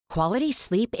Quality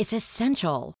sleep is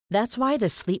essential. That's why the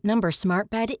Sleep Number Smart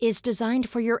Bed is designed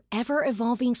for your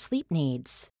ever-evolving sleep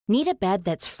needs. Need a bed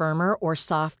that's firmer or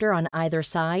softer on either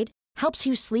side? Helps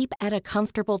you sleep at a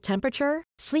comfortable temperature?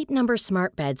 Sleep Number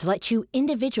Smart Beds let you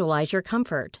individualize your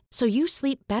comfort, so you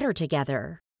sleep better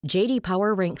together. J.D.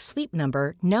 Power ranks Sleep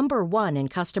Number number 1 in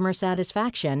customer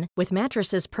satisfaction with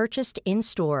mattresses purchased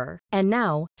in-store. And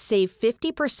now, save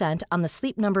 50% on the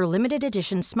Sleep Number Limited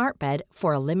Edition Smart Bed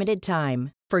for a limited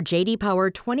time. For J.D. Power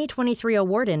 2023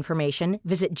 award information,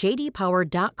 visit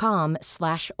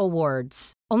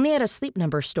jdpower.com/awards. Only at a Sleep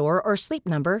Number store or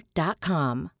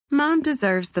sleepnumber.com. Mom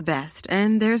deserves the best,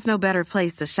 and there's no better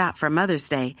place to shop for Mother's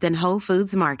Day than Whole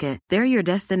Foods Market. They're your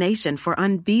destination for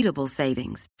unbeatable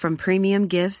savings, from premium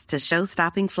gifts to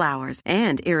show-stopping flowers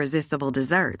and irresistible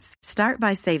desserts. Start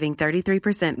by saving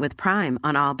 33% with Prime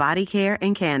on all body care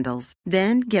and candles.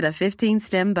 Then get a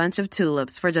 15-stem bunch of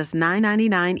tulips for just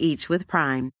 $9.99 each with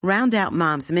Prime. Round out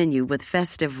Mom's menu with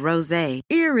festive rosé,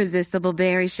 irresistible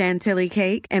berry chantilly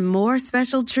cake, and more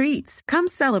special treats. Come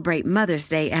celebrate Mother's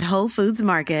Day at Whole Foods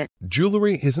Market.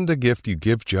 Jewelry isn't a gift you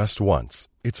give just once.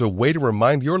 It's a way to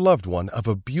remind your loved one of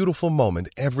a beautiful moment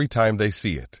every time they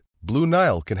see it. Blue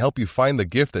Nile can help you find the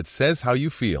gift that says how you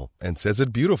feel and says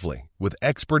it beautifully, with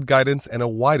expert guidance and a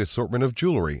wide assortment of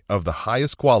jewelry of the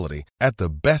highest quality at the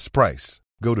best price.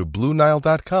 Go to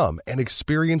BlueNile.com and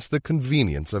experience the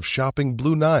convenience of shopping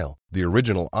Blue Nile, the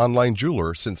original online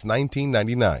jeweler since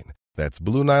 1999. That's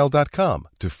BlueNile.com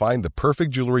to find the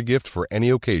perfect jewelry gift for any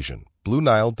occasion.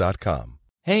 BlueNile.com.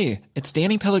 Hey, it's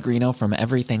Danny Pellegrino from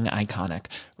Everything Iconic.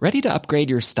 Ready to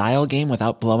upgrade your style game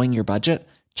without blowing your budget?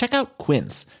 Check out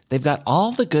Quince. They've got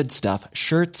all the good stuff,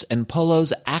 shirts and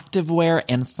polos, activewear,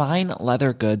 and fine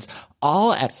leather goods,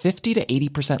 all at 50 to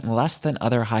 80% less than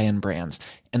other high-end brands.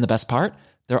 And the best part?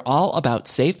 They're all about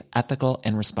safe, ethical,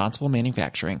 and responsible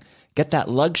manufacturing. Get that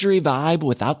luxury vibe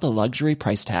without the luxury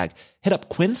price tag. Hit up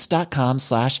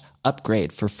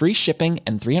quince.com/upgrade for free shipping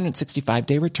and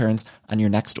 365-day returns on your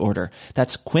next order.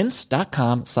 That's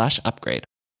quince.com/upgrade.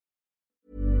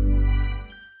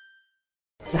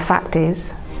 The fact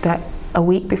is that a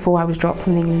week before I was dropped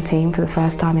from the England team for the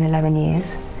first time in 11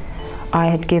 years, I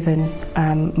had given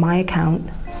my account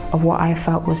of what I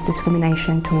felt was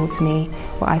discrimination towards me,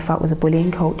 what I felt was a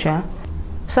bullying culture.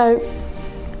 So,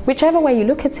 whichever way you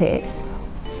look at it,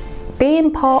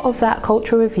 being part of that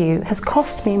cultural review has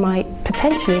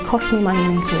potentially cost me my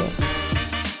England career.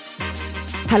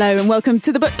 Hello and welcome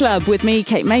to the Book Club with me,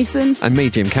 Kate Mason. And me,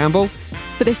 Jim Campbell.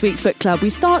 For this week's Book Club, we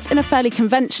start in a fairly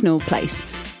conventional place.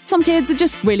 Some kids are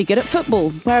just really good at football.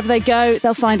 Wherever they go,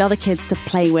 they'll find other kids to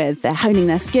play with. They're honing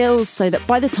their skills so that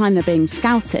by the time they're being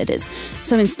scouted, it's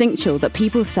so instinctual that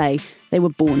people say they were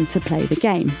born to play the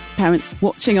game. Parents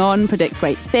watching on predict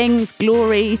great things,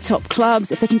 glory, top clubs,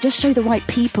 if they can just show the right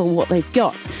people what they've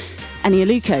got. Eni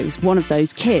Aluko is one of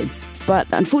those kids, but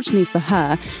unfortunately for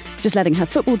her, just letting her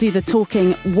football do the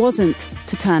talking wasn't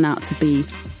to turn out to be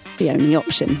the only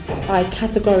option. I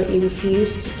categorically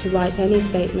refused to write any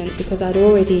statement because I'd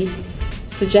already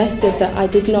suggested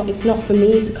that it's not for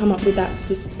me to come up with that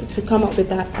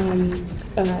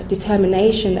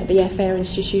determination that the FA are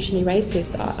institutionally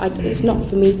racist. It's not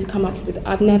for me to come up with.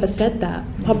 I've never said that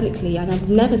publicly, and I've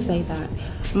never say that.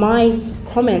 My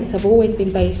comments have always been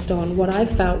based on what I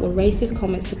felt were racist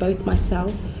comments to both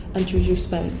myself and Juju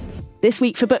Spence. This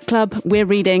week for Book Club, we're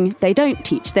reading They Don't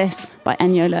Teach This by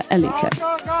Eniola Aluko.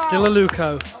 Still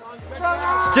Aluko.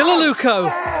 Still Aluko.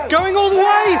 Going all the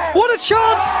way. What a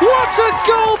chance. What a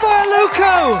goal by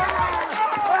Aluko.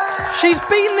 She's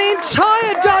beaten the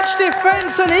entire Dutch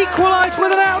defence and equalised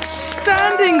with an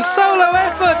outstanding solo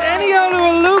effort.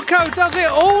 Eniola Aluko does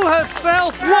it all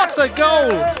herself. What a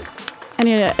goal.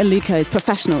 Eniola Aluko's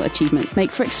professional achievements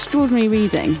make for extraordinary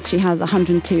reading. She has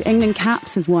 102 England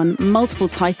caps, has won multiple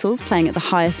titles playing at the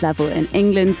highest level in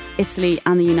England, Italy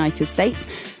and the United States,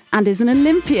 and is an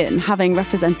Olympian, having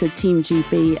represented Team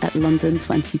GB at London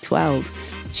 2012.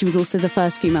 She was also the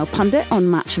first female pundit on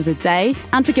Match of the Day,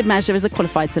 and for good measure is a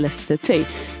qualified solicitor too.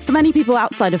 For many people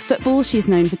outside of football, she's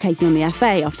known for taking on the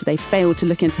FA after they failed to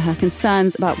look into her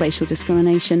concerns about racial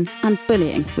discrimination and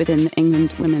bullying within the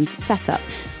England women's setup.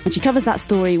 And she covers that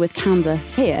story with candour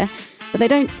here. But They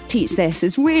Don't Teach This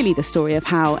is really the story of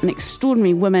how an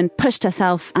extraordinary woman pushed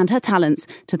herself and her talents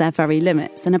to their very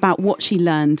limits, and about what she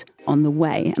learned on the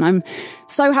way. And I'm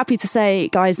so happy to say,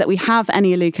 guys, that we have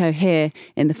Eni Aluko here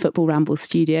in the Football Ramble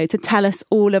studio to tell us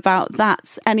all about that.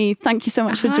 Eni, thank you so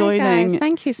much for joining. Guys,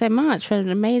 thank you so much for an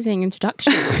amazing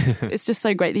introduction. It's just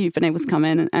so great that you've been able to come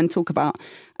in and talk about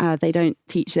They Don't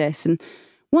Teach This. And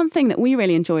one thing that we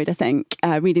really enjoyed, I think,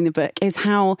 reading the book is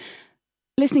how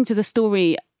listening to the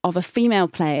story of a female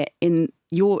player in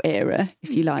your era,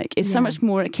 if you like, is so much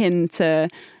more akin to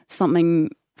something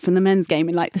from the men's game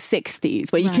in like the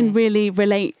 60s, where you can really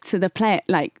relate to the player,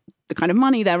 like the kind of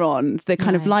money they're on, the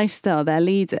kind of lifestyle they're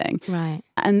leading. Right.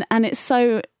 And it's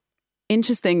so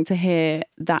interesting to hear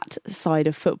that side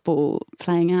of football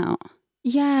playing out.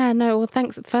 Yeah, no, well,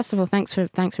 thanks. First of all, thanks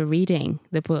for reading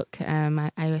the book.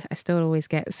 I still always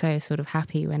get so sort of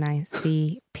happy when I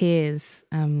see peers,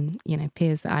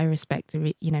 peers that I respect,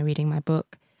 reading my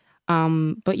book.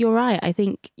 But you're right. I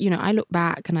think, I look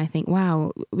back and I think,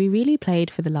 wow, we really played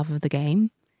for the love of the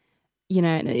game.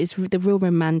 And it's the real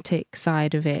romantic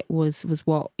side of it was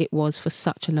what it was for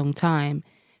such a long time,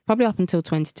 probably up until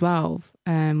 2012,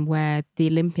 where the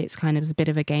Olympics kind of was a bit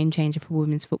of a game changer for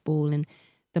women's football and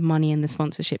the money and the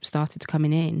sponsorship started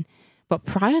coming in. But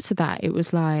prior to that, it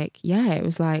was like, I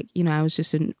was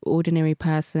just an ordinary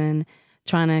person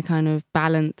trying to kind of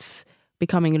balance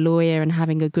becoming a lawyer and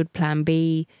having a good plan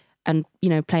B and,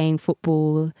 playing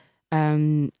football.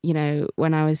 When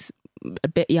I was a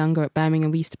bit younger at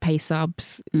Birmingham, we used to pay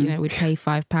subs, we'd pay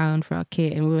 £5 for our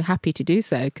kit and we were happy to do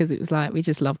so because it was like, we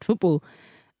just loved football.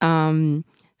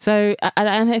 So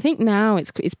I think now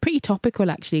it's pretty topical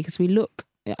actually, because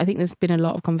I think there's been a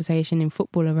lot of conversation in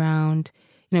football around,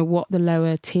 what the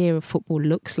lower tier of football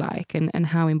looks like and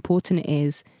how important it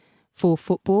is for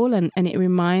football. And it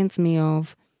reminds me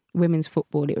of women's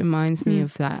football. It reminds me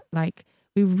of that. Like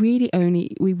we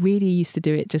really used to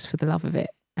do it just for the love of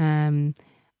it.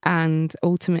 And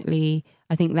ultimately,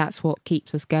 I think that's what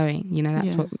keeps us going.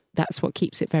 That's what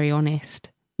keeps it very honest.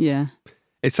 Yeah.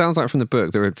 It sounds like from the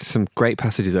book there are some great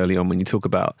passages early on when you talk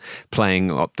about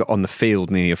playing on the field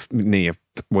near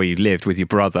where you lived with your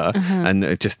brother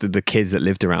and just the kids that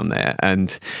lived around there.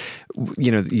 And,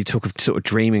 you talk of sort of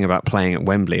dreaming about playing at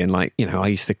Wembley and I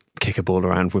used to kick a ball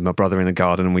around with my brother in the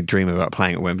garden and we'd dream about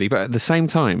playing at Wembley. But at the same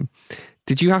time,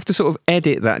 did you have to sort of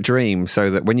edit that dream so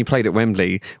that when you played at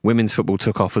Wembley, women's football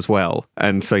took off as well?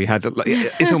 And so you had to,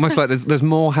 it's almost like there's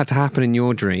more had to happen in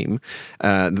your dream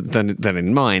than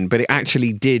in mine, but it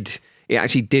actually did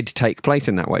take place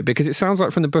in that way, because it sounds like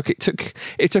from the book it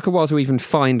took a while to even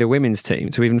find a women's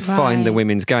team, to even find the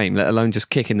women's game, let alone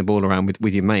just kicking the ball around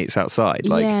with your mates outside.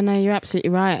 Yeah, no, you're absolutely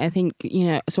right. I think,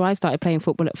 so I started playing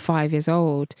football at 5 years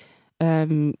old.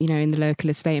 In the local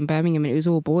estate in Birmingham, and it was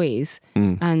all boys.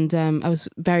 And I was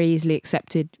very easily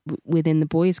accepted within the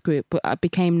boys group, but I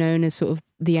became known as sort of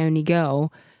the only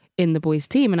girl in the boys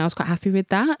team, and I was quite happy with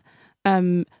that.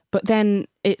 But then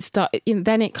it started.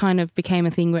 Then it kind of became a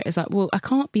thing where it's like, well, I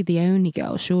can't be the only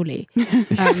girl, surely. So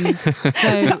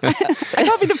I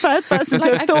can't be the first person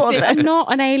to have thought of it. I'm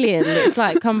not an alien that's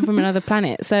like come from another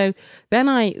planet. So then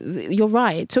you're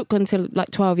right. It took until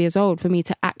like 12 years old for me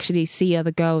to actually see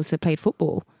other girls that played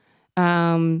football.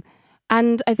 And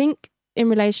I think in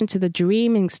relation to the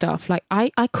dreaming stuff, like I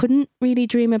couldn't really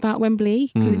dream about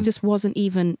Wembley because it just wasn't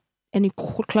even any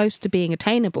close to being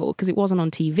attainable, because it wasn't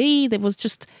on TV.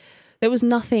 There was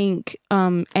nothing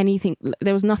anything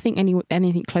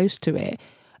close to it,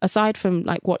 aside from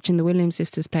like watching the Williams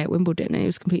sisters play at Wimbledon, and it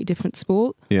was a completely different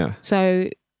sport. Yeah. So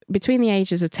between the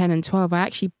ages of 10 and 12, I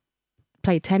actually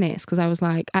played tennis because I was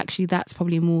like, actually, that's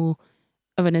probably more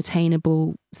of an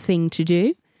attainable thing to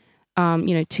do.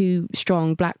 Two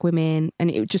strong black women,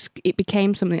 and it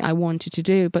became something I wanted to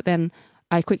do. But then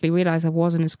I quickly realised I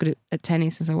wasn't as good at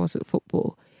tennis as I was at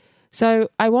football. So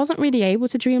I wasn't really able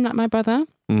to dream like my brother.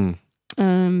 But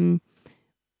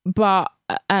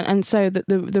so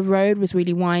the road was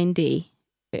really windy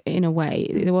in a way.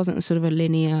 There wasn't sort of a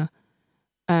linear.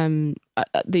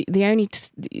 The only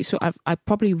I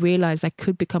probably realised I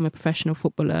could become a professional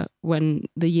footballer when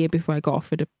the year before I got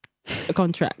offered a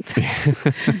contract.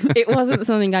 It wasn't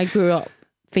something I grew up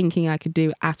thinking I could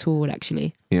do at all,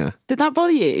 actually. Yeah. Did that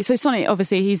bother you? So Sonny,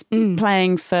 obviously he's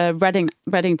playing for Reading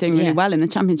doing really well in the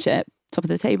Championship, top of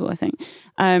the table, I think.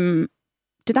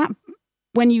 Did that,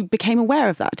 when you became aware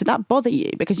of that, did that bother you?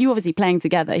 Because you obviously playing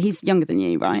together, he's younger than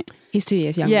you, right? He's 2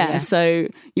 years younger. Yeah, so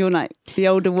you're like the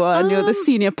older one, you're the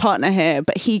senior partner here,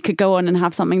 but he could go on and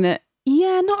have something that...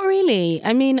 Yeah, not really.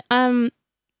 I mean,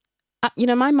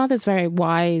 my mother's very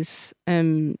wise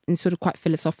and sort of quite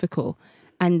philosophical.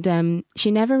 And she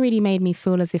never really made me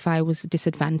feel as if I was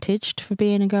disadvantaged for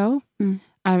being a girl.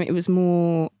 It was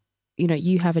more,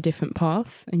 you have a different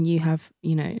path and you have,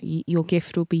 your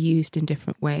gift will be used in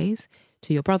different ways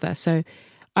to your brother. So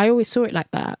I always saw it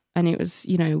like that. And it was,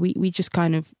 we just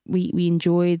kind of, we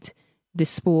enjoyed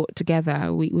this sport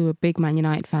together. We were big Man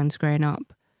United fans growing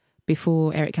up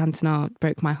before Eric Cantona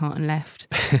broke my heart and left.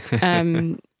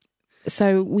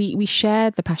 So we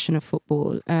shared the passion of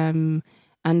football.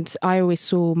 And I always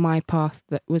saw my path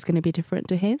that was going to be different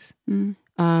to his.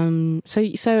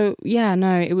 So yeah,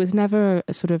 no, it was never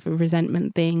a sort of a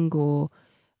resentment thing or,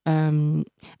 and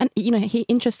you know,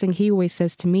 he always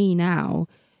says to me now,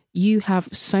 you have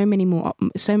so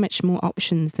much more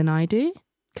options than I do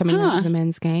coming out of the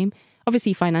men's game.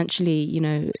 Obviously financially, you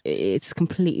know, it's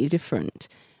completely different,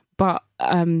 but,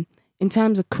 in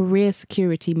terms of career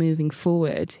security moving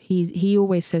forward, he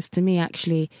always says to me,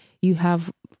 actually, you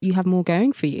have more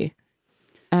going for you.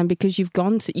 Because you've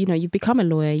gone to, you know, you've become a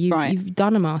lawyer, you've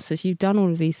done a master's, you've done all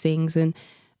of these things, and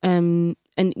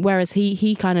whereas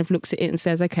he kind of looks at it and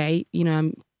says, okay,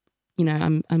 I'm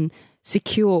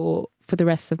secure for the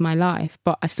rest of my life,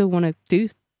 but I still want to do,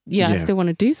 I still want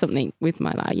to do something with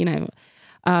my life, you know.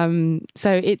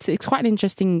 So it's quite an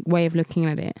interesting way of looking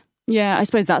at it. Yeah, I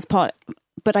suppose that's part,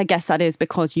 but I guess that is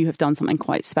because you have done something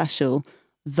quite special,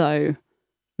 though.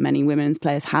 Many women's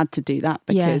players had to do that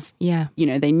because, you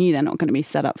know, they knew they're not going to be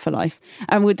set up for life.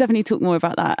 And we'll definitely talk more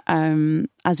about that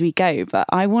as we go. But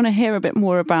I want to hear a bit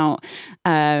more about,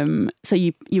 so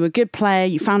you were a good player,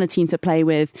 you found a team to play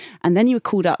with, and then you were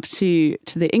called up to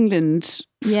the England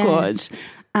squad.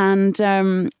 And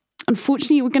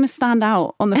unfortunately, you were going to stand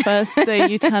out on the first day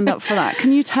you turned up for that.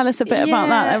 Can you tell us a bit about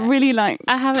that? That really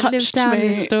I haven't lived down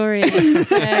the story.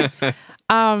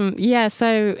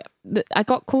 So I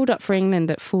got called up for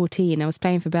England at 14. I was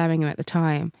playing for Birmingham at the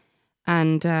time,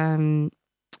 and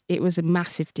it was a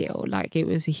massive deal. Like, it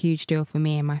was a huge deal for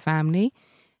me and my family.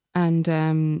 And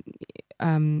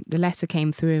the letter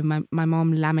came through, and my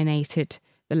mom laminated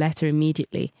the letter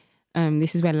immediately.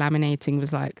 This is where laminating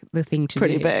was like the thing to do.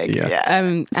 Pretty big,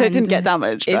 yeah. So it didn't get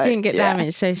damaged, right? It didn't get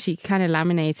damaged, so she kind of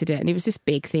laminated it, and it was this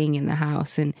big thing in the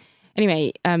house. And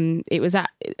anyway, it was at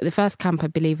the first camp, I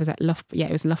believe, was at Loughborough. Yeah,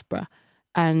 it was Loughborough.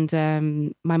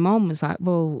 And my mom was like,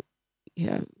 well, you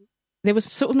know, there was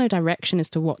sort of no direction as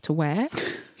to what to wear.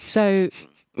 So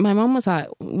my mom was like,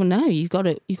 well, no, you got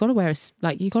to wear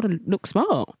you got to look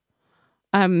smart.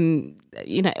 You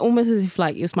know, almost as if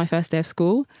like it was my first day of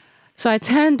school. So I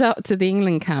turned up to the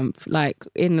England camp like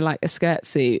in like a skirt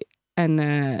suit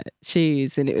and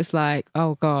shoes, and it was like,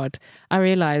 oh God, I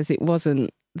realised it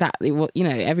wasn't that. It was, you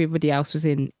know, everybody else was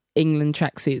in England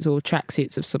tracksuits or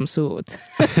tracksuits of some sort.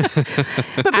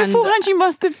 But beforehand, you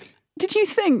must have. Did you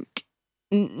think?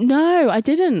 No, I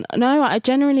didn't. No, I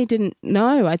generally didn't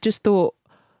know. I just thought,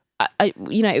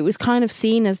 you know, it was kind of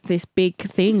seen as this big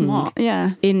thing. Smart,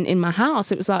 yeah. In my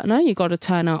house, it was like, no, you got to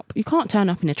turn up. You can't turn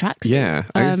up in a tracksuit. Yeah,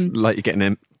 it's like you're getting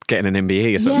an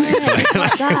MBE or something. Yeah, it was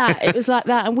like that. It was like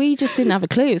that, and we just didn't have a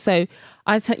clue. So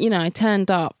I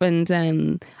turned up,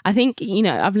 and I think, you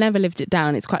know, I've never lived it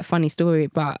down. It's quite a funny story,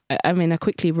 but I mean, I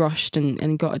quickly rushed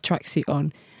and got a tracksuit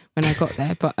on when I got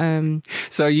there. But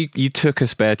so you took a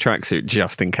spare tracksuit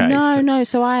just in case? No.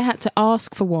 So I had to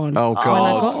ask for one. Oh God! When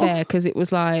I got there, because it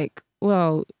was like,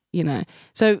 well, you know.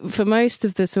 So for most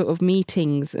of the sort of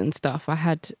meetings and stuff, I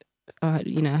had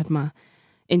my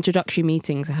introductory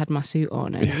meetings. I had my suit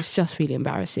on, and it was just really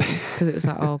embarrassing because it was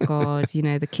like, oh God, you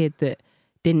know, the kid that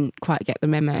didn't quite get the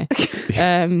memo.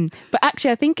 But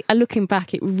actually, I think looking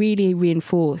back, it really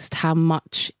reinforced how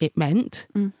much it meant.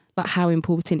 Like how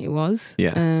important it was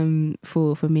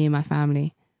for me and my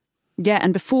family. Yeah,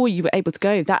 and before you were able to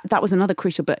go, that was another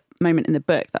crucial moment in the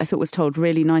book that I thought was told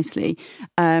really nicely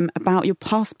about your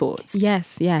passports.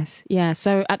 Yes. Yeah.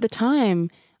 So at the time,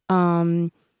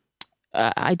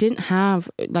 I didn't have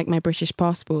like my British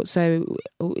passport. So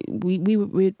we'd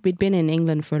been in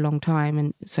England for a long time,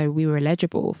 and so we were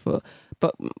eligible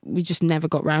but we just never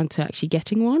got round to actually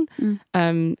getting one.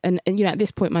 And you know, at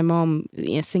this point, my mom,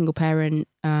 you know, single parent,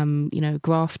 you know,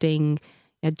 grafting,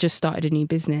 had just started a new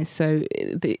business. So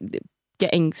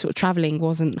getting sort of traveling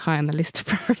wasn't high on the list of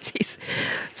priorities.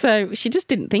 So she just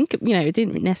didn't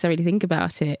didn't necessarily think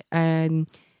about it. And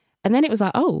then it was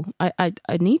like, oh, I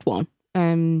need one.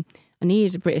 I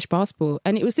needed a British passport.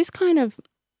 And it was this kind of,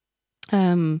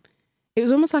 it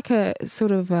was almost like a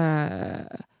sort of a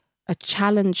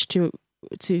challenge to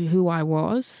who I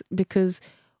was, because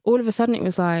all of a sudden it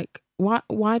was like,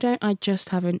 why don't I just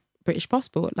have a British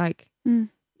passport? Like, and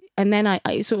then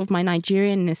I sort of, my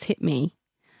Nigerianness hit me,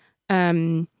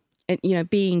 and, you know,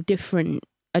 being different,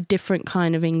 a different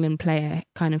kind of England player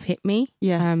kind of hit me.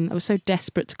 Yes. I was so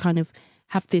desperate to kind of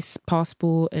have this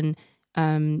passport and,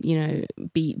 you know,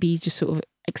 be just sort of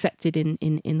accepted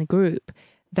in the group,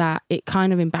 that it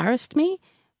kind of embarrassed me.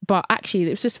 But actually, it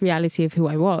was just reality of who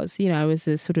I was. You know, I was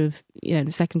a sort of, you know,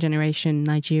 second generation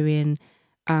Nigerian,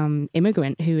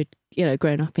 immigrant who had, you know,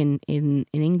 grown up in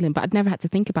England, but I'd never had to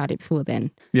think about it before then.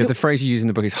 Yeah, the phrase you use in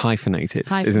the book is hyphenated,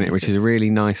 isn't it? Which is a really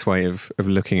nice way of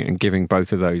looking at and giving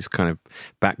both of those kind of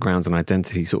backgrounds and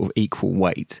identity sort of equal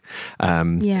weight.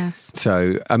 Yes.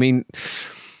 So, I mean,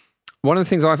 one of the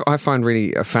things I found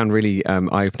really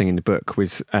eye-opening in the book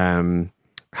was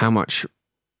how much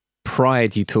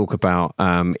pride you talk about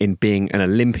in being an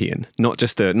Olympian, not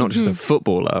just a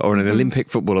footballer or an Olympic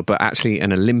footballer, but actually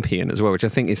an Olympian as well, which I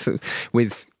think is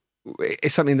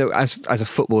it's something that as a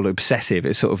footballer obsessive,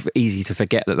 it's sort of easy to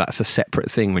forget that that's a separate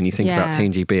thing when you think about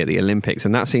Team GB at the Olympics,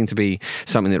 and that seemed to be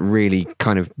something that really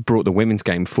kind of brought the women's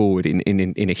game forward in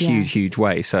a huge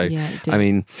way. So I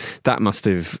mean that must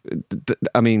have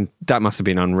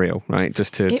been unreal, right?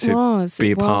 Just to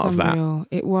be a part of that.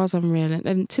 It was unreal,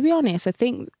 and to be honest, I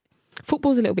think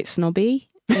football's a little bit snobby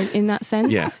in that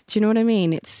sense. Yeah. Do you know what I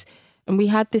mean? And we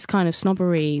had this kind of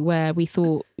snobbery where we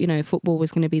thought, you know, football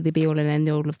was going to be the be all and end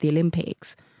all of the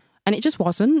Olympics. And it just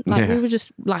wasn't. Like,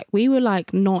 we were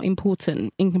not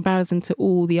important in comparison to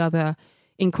all the other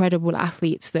incredible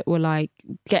athletes that were like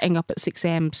getting up at 6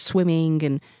 a.m, swimming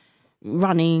and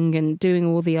running and doing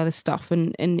all the other stuff.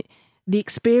 And the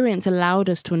experience allowed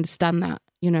us to understand that,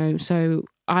 you know. So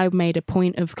I made a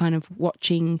point of kind of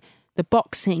watching the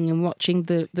boxing and watching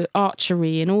the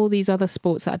archery and all these other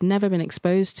sports that I'd never been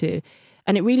exposed to.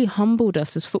 And it really humbled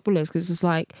us as footballers, because it's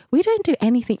like, we don't do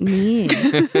anything near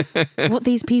what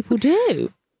these people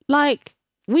do. Like,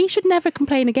 we should never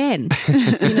complain again,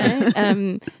 you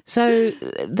know? So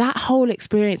that whole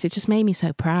experience, it just made me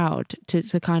so proud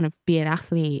to kind of be an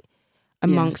athlete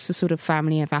amongst the sort of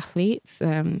family of athletes.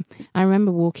 I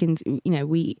remember walking, you know,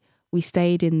 we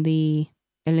stayed in the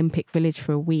Olympic Village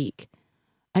for a week.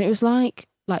 And it was like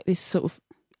this sort of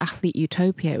athlete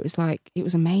utopia. It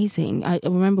was amazing. I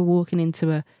remember walking into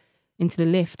the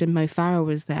lift and Mo Farah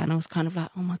was there, and I was kind of like,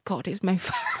 oh my God, it's Mo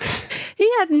Farah.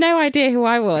 He had no idea who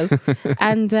I was.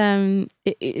 And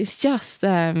it's just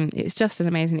an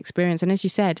amazing experience. And as you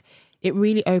said, it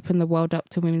really opened the world up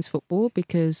to women's football,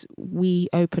 because we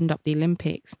opened up the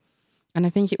Olympics. And I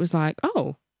think it was like,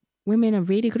 oh, women are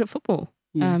really good at football.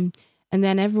 Yeah. And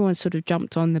then everyone sort of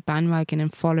jumped on the bandwagon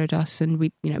and followed us, and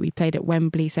we played at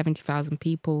Wembley, 70,000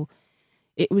 people.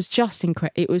 It was just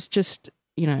incredible. It was just,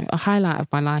 you know, a highlight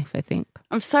of my life, I think.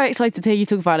 I'm so excited to hear you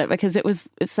talk about it, because it was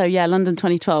London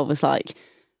 2012 was like,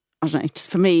 I don't know, just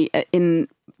for me in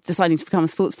deciding to become a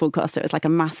sports broadcaster, it was like a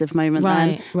massive moment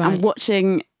then. Right. And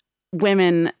watching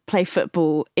women play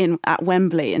football at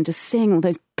Wembley and just seeing all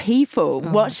those people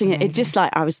watching it just like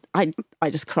I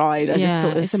just cried. I just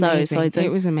thought it was so exciting.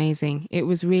 It was amazing. It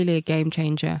was really a game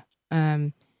changer,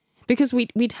 because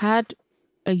we'd had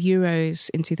a Euros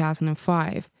in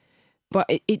 2005, but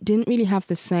it didn't really have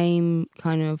the same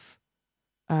kind of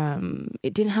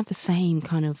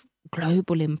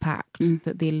global impact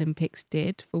that the Olympics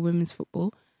did for women's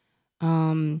football.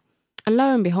 And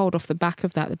lo and behold, off the back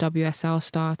of that, the WSL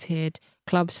started,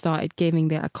 clubs started giving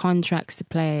their contracts to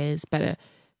players, better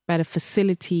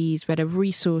facilities, better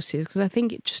resources, because I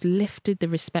think it just lifted the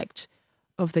respect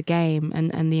of the game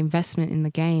and the investment in the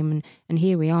game. And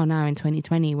here we are now in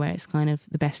 2020, where it's kind of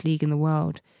the best league in the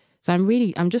world. So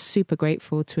I'm just super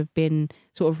grateful to have been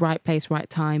sort of right place, right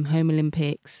time, home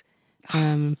Olympics,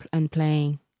 and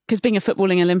playing. Because being a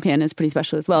footballing Olympian is pretty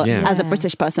special as well, as a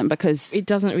British person, because it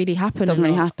doesn't really happen.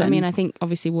 I mean, I think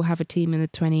obviously we'll have a team in the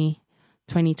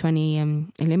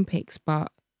 2020 Olympics,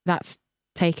 but that's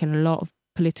taken a lot of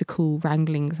political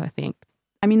wranglings, I think.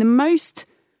 I mean, the most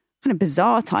kind of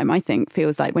bizarre time, I think,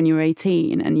 feels like when you were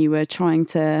 18 and you were trying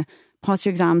to pass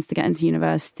your exams to get into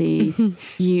university.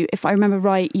 You, if I remember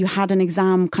right, you had an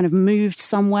exam kind of moved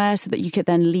somewhere so that you could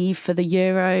then leave for the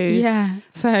Euros. Yeah.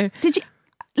 So did you?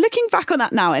 Looking back on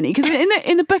that now, Annie, because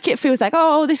in the book it feels like,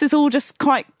 oh, this is all just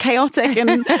quite chaotic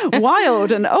and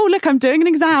wild, and oh, look, I'm doing an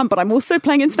exam, but I'm also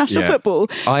playing international football.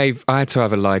 I had to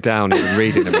have a lie down in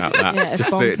reading about that. Yeah, it's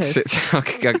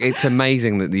bonkers. It's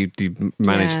amazing that you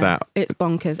managed that. It's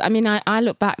bonkers. I mean, I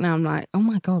look back now, I'm like, oh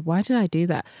my God, why did I do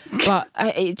that? But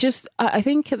I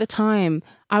think at the time,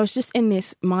 I was just in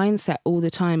this mindset all the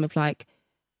time of like,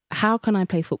 how can I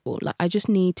play football? Like, I just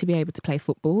need to be able to play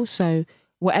football. So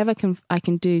whatever I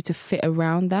can do to fit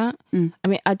around that. I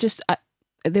mean,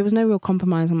 there was no real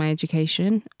compromise on my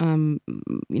education. You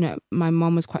know, my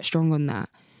mom was quite strong on that,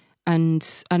 and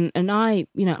I,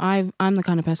 you know, I'm the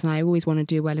kind of person, I always want to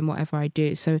do well in whatever I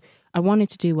do. So I wanted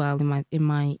to do well in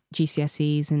my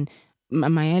GCSEs and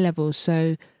my A levels.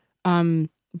 So,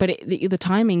 but the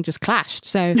timing just clashed.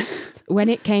 So when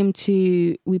it came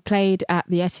to, we played at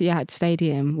the Etihad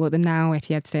Stadium, well, the now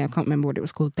Etihad Stadium. I can't remember what it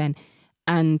was called then,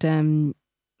 and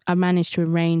I managed to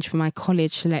arrange for my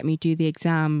college to let me do the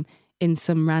exam in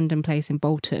some random place in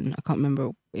Bolton. I can't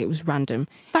remember. It was random.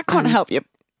 That can't help you.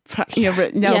 Build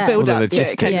all the up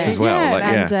logistics as well.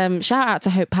 And shout out to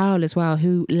Hope Powell as well,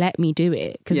 who let me do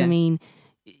it. Because I mean,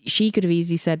 she could have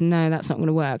easily said, no, that's not going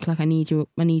to work. Like, I need you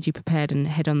prepared and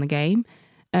head on the game.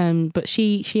 But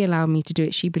she allowed me to do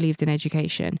it. She believed in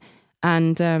education.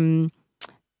 And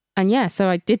yeah, so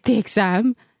I did the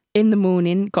exam in the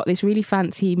morning, got this really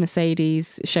fancy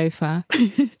Mercedes chauffeur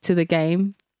to the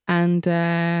game, and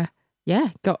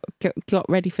got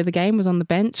ready for the game, was on the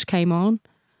bench, came on.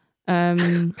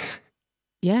 And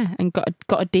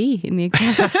got a D in the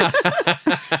exam.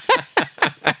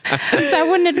 So I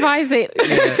wouldn't advise it.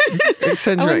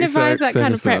 I wouldn't advise that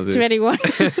kind of prep to anyone.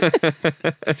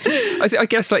 I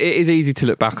guess like it is easy to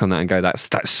look back on that and go,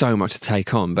 that's so much to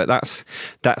take on. But that's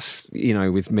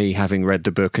with me having read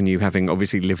the book and you having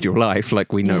obviously lived your life,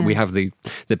 like we know we have the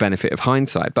benefit of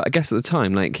hindsight. But I guess at the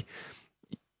time, like,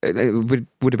 it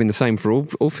would have been the same for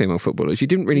all female footballers. You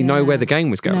didn't really know where the game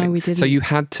was going. No, we didn't. So you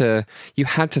had to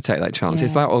take that chance.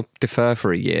 Is that or defer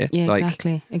for a year? Yeah,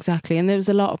 exactly. And there was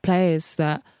a lot of players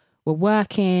that were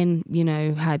working,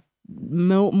 had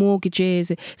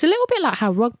mortgages. It's a little bit like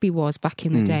how rugby was back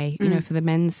in the day, for the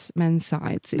men's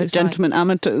sides. The gentlemen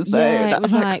amateurs, though. Yeah, it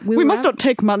was like we must not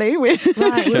take money. We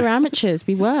were amateurs.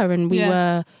 We were, and we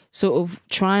were sort of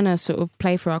trying to sort of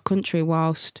play for our country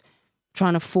whilst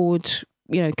trying to afford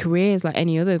careers like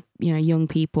any other, young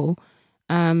people.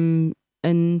 So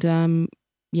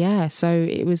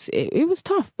it was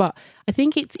tough, but I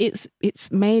think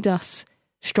it's made us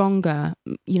stronger,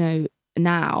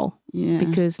 now,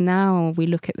 because now we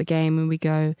look at the game and we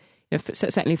go,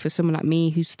 certainly for someone like me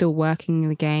who's still working in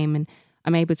the game, and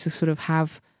I'm able to sort of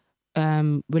have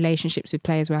relationships with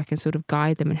players where I can sort of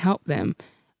guide them and help them.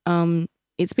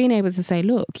 It's being able to say,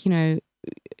 look,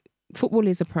 football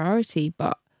is a priority,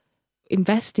 but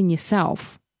invest in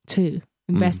yourself too.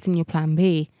 Invest in your plan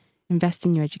B. Invest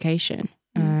in your education.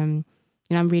 I'm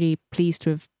really pleased to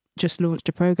have just launched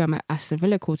a program at Aston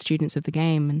Villa called Students of the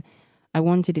Game, and I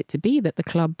wanted it to be that the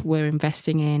club were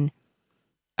investing in,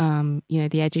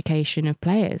 the education of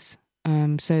players,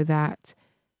 so that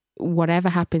whatever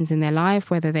happens in their life,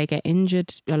 whether they get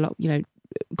injured,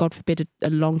 God forbid a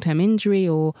long-term injury,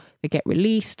 or they get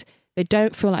released, they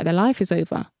don't feel like their life is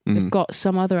over. They've got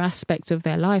some other aspect of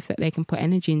their life that they can put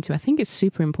energy into. I think it's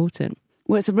super important.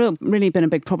 Well, it's really been a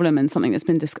big problem and something that's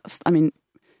been discussed. I mean,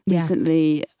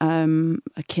 recently a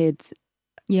kid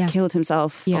killed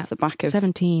himself off the back of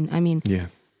 17. I mean,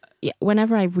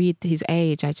 whenever I read his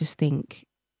age, I just think,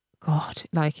 God,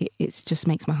 like it just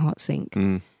makes my heart sink.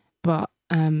 But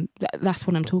that's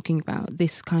what I'm talking about.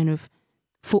 This kind of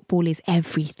football is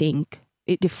everything.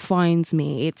 It defines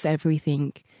me. It's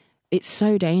everything. It's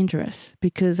so dangerous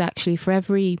because actually for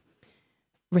every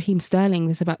Raheem Sterling,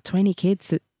 there's about 20 kids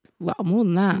that, more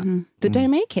than that, that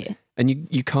don't make it. And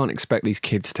you can't expect these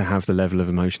kids to have the level of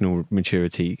emotional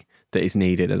maturity that is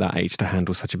needed at that age to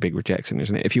handle such a big rejection,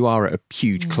 isn't it? If you are at a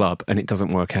huge club and it doesn't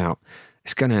work out,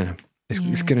 it's gonna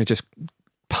just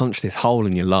punch this hole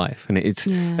in your life. And it's,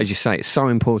 as you say, it's so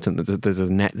important that there's a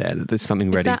net there, that there's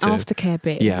something ready to... It's that aftercare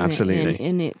bit, yeah, absolutely.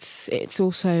 And it's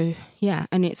also,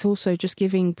 and it's also just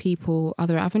giving people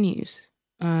other avenues.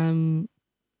 Investing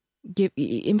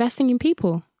in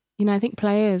people. I think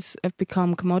players have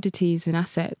become commodities and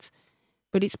assets,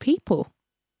 but it's people.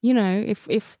 If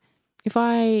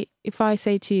I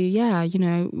say to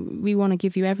you, we want to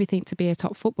give you everything to be a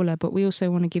top footballer, but we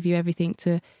also want to give you everything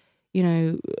to,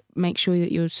 make sure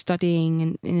that you're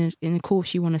studying in a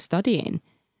course you want to study in.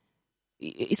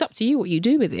 It's up to you what you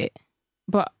do with it.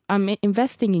 But I'm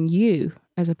investing in you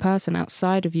as a person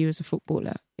outside of you as a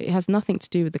footballer. It has nothing to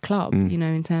do with the club,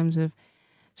 in terms of...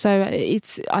 So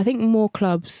I think more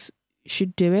clubs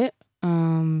should do it,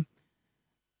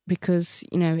 because,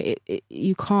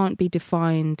 you can't be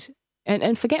defined...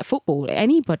 And forget football,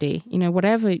 anybody,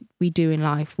 whatever we do in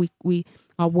life,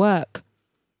 our work...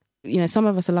 some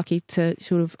of us are lucky to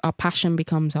sort of, our passion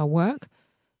becomes our work,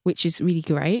 which is really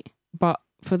great. But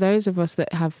for those of us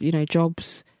that have,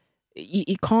 jobs,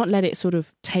 you can't let it sort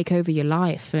of take over your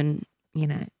life. And,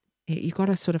 you've got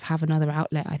to sort of have another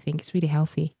outlet. I think it's really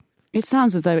healthy. It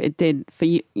sounds as though it did for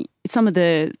you. Some of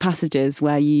the passages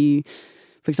where you,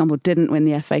 for example, didn't win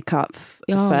the FA Cup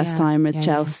the first time with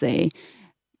Chelsea.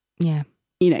 Yeah.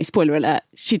 Spoiler alert,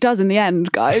 she does in the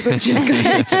end, guys, which is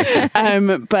great.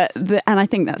 And I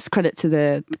think that's credit to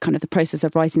the kind of the process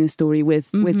of writing the story with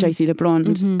Josie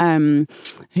LeBlond,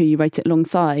 who you wrote it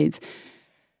alongside.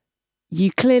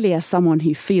 You clearly are someone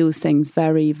who feels things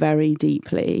very, very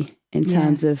deeply in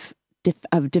terms of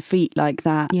defeat like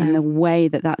that, and the way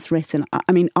that that's written.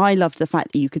 I mean, I loved the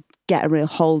fact that you could get a real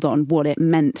hold on what it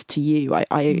meant to you.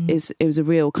 It was a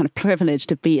real kind of privilege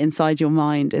to be inside your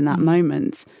mind in that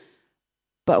moment.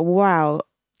 But wow,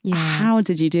 how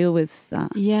did you deal with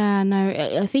that? Yeah, no,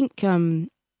 I think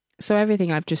so.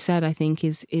 Everything I've just said, I think,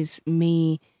 is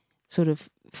me sort of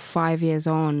 5 years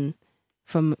on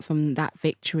from that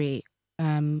victory,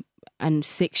 and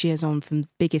 6 years on from the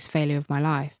biggest failure of my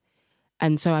life.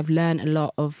 And so I've learned a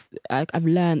lot of, I've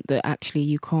learned that actually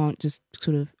you can't just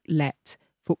sort of let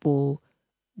football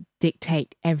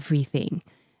dictate everything.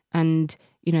 And,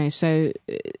 you know, so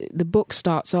the book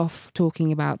starts off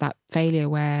talking about that failure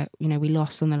where, you know, we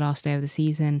lost on the last day of the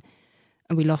season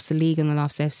and we lost the league on the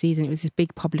last day of the season. It was this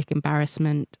big public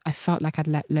embarrassment. I felt like I'd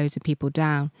let loads of people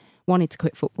down, wanted to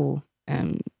quit football.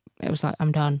 It was like,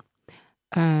 I'm done.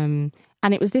 And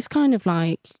it was this kind of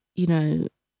like, you know,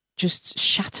 just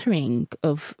shattering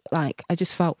of like, I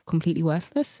just felt completely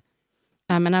worthless.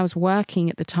 And I was working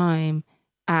at the time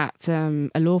at a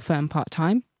law firm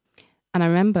part-time. And I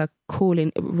remember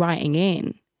writing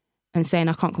in and saying,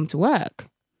 I can't come to work.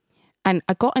 And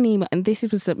I got an email, and this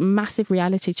was a massive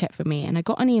reality check for me. And I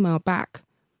got an email back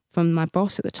from my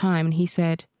boss at the time, and he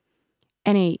said,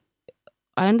 Eni,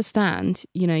 I understand,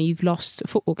 you know, you've lost a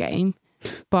football game,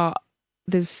 but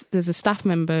there's a staff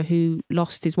member who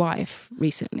lost his wife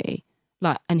recently,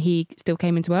 like, and he still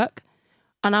came into work.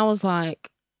 And I was like,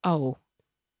 oh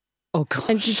God.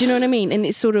 And do you know what I mean? And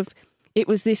it's sort of, it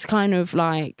was this kind of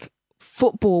like,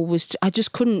 football was, I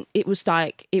just couldn't, it was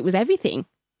like, it was everything.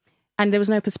 And there was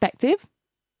no perspective.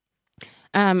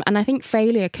 And I think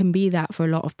failure can be that for a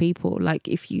lot of people. Like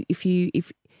if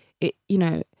it, you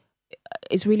know,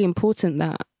 it's really important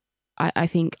that I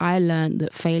think I learned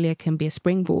that failure can be a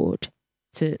springboard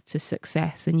to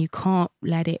success, and you can't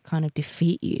let it kind of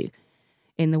defeat you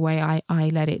in the way I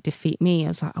let it defeat me. I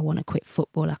was like, I want to quit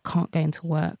football. I can't go into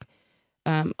work.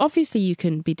 Obviously you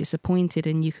can be disappointed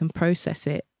and you can process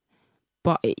it,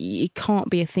 but it can't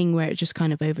be a thing where it just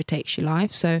kind of overtakes your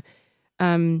life. So,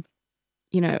 you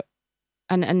know,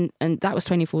 and that was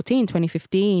 2014,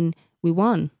 2015, we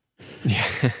won.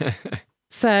 Yeah.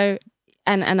 So,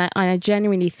 and I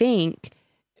genuinely think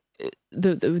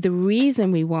the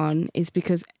reason we won is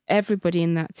because everybody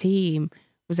in that team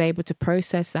was able to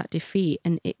process that defeat,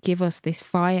 and it gave us this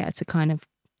fire to kind of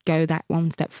go that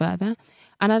one step further.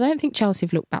 And I don't think Chelsea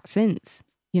have looked back since.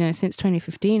 You know, since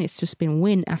 2015, it's just been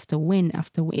win after win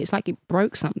after win. It's like it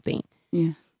broke something.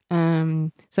 Yeah.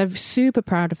 So I'm super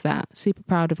proud of that. Super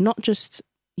proud of not just,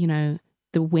 you know,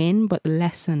 the win, but the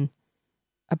lesson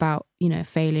about, you know,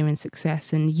 failure and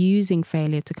success, and using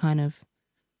failure to kind of,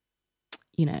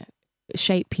 you know,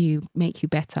 shape you, make you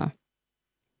better.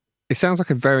 It sounds like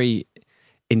a very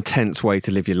intense way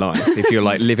to live your life if you're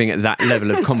like living at that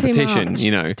level of competition,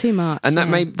 you know. It's too much. And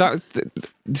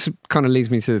this kind of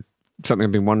leads me to something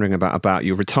I've been wondering about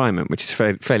your retirement, which is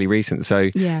fairly recent. So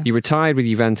you retired with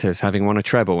Juventus, having won a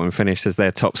treble and finished as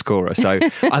their top scorer. So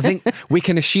I think we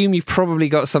can assume you've probably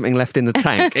got something left in the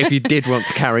tank if you did want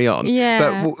to carry on.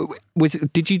 Yeah.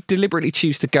 But did you deliberately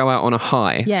choose to go out on a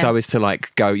high so as to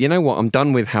like go, you know what, I'm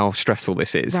done with how stressful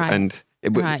this is? Right.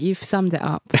 Right, you've summed it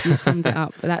up.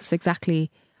 That's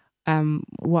exactly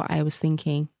what I was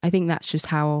thinking. I think that's just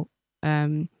how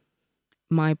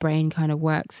my brain kind of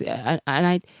works, and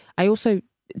I also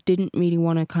didn't really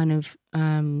want to kind of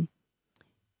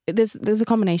there's a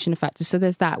combination of factors. So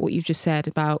there's that, what you've just said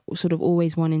about sort of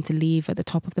always wanting to leave at the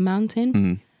top of the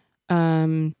mountain,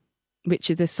 which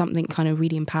there's something kind of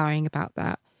really empowering about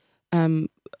that.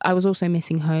 I was also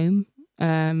missing home.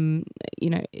 You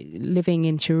know, living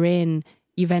in Turin,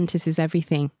 Juventus is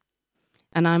everything.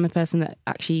 And I'm a person that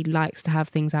actually likes to have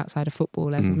things outside of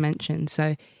football, as I've mentioned.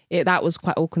 So that was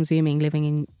quite all-consuming,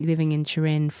 living in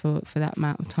Turin for that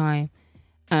amount of time.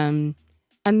 And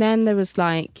then there was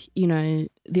like, you know,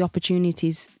 the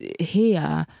opportunities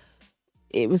here.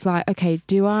 It was like, okay,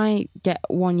 do I get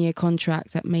a 1-year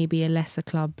contract at maybe a lesser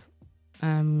club,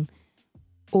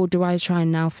 or do I try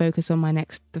and now focus on the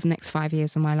next 5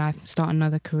 years of my life, start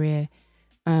another career?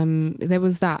 There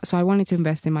was that. So I wanted to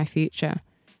invest in my future.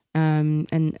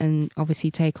 And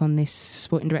obviously take on this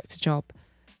sporting director job,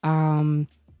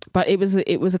 but it was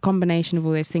a combination of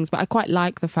all those things. But I quite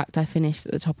like the fact I finished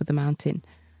at the top of the mountain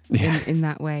in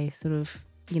that way. Sort of,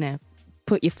 you know,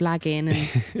 put your flag in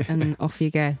and off you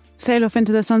go. Sail off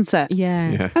into the sunset.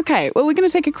 Yeah. Okay. Well, we're going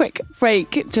to take a quick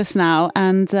break just now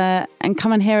and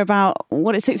come and hear about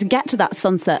what it took to get to that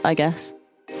sunset, I guess.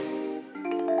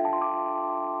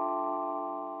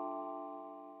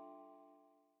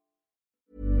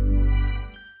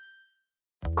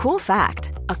 Cool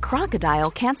fact, a crocodile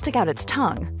can't stick out its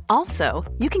tongue. Also,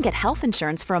 you can get health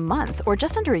insurance for a month or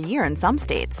just under a year in some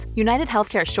states. United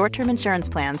Healthcare short-term insurance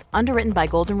plans, underwritten by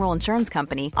Golden Rule Insurance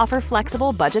Company, offer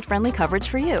flexible, budget-friendly coverage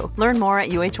for you. Learn more at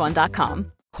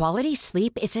uh1.com. Quality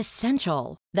sleep is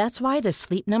essential. That's why the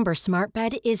Sleep Number Smart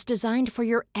Bed is designed for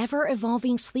your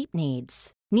ever-evolving sleep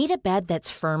needs. Need a bed that's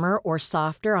firmer or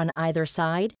softer on either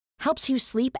side? Helps you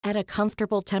sleep at a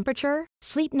comfortable temperature?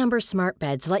 Sleep Number Smart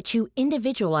Beds let you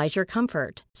individualize your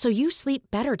comfort, so you sleep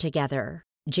better together.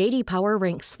 J.D. Power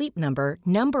ranks Sleep Number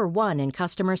number 1 in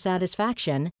customer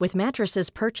satisfaction with mattresses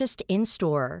purchased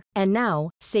in-store. And now,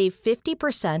 save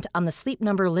 50% on the Sleep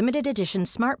Number Limited Edition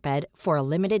Smart Bed for a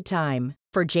limited time.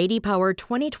 For J.D. Power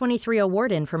 2023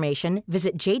 award information,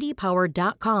 visit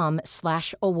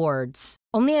jdpower.com/awards.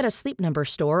 Only at a Sleep Number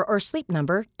store or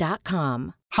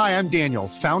sleepnumber.com. Hi, I'm Daniel,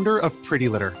 founder of Pretty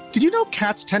Litter. Did you know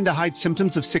cats tend to hide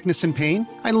symptoms of sickness and pain?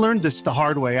 I learned this the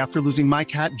hard way after losing my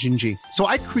cat, Gingy. So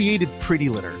I created Pretty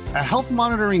Litter, a health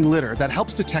monitoring litter that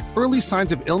helps detect early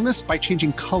signs of illness by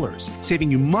changing colors, saving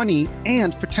you money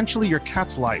and potentially your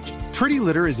cat's life. Pretty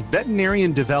Litter is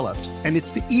veterinarian developed, and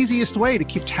it's the easiest way to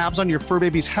keep tabs on your fur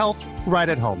baby's health right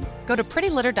at home. Go to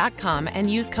prettylitter.com and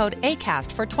use code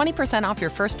ACAST for 20% off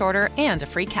your first order and a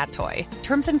free cat toy.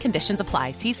 Terms and conditions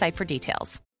apply. See site for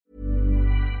details.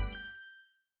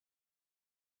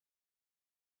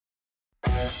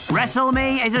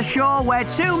 WrestleMe is a show where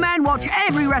two men watch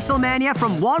every WrestleMania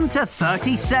from 1 to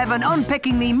 37,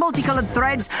 unpicking the multicolored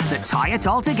threads that tie it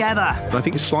all together. I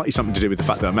think it's slightly something to do with the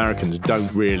fact that Americans don't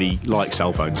really like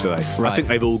cell phones, do they? Right. I think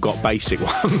they've all got basic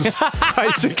ones,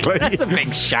 basically. That's a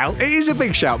big shout. It is a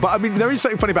big shout, but I mean, there is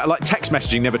something funny about like text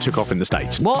messaging never took off in the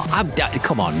States. What?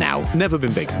 Come on now. Never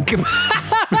been big.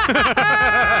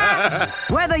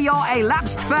 Whether you're a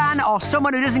lapsed fan or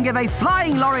someone who doesn't give a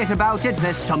flying laureate about it,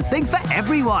 there's something for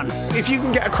everyone. If you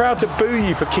can get a crowd to boo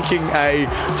you for kicking a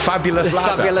fabulous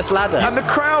ladder. And the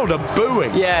crowd are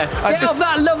booing. Yeah. Get off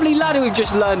that lovely ladder we've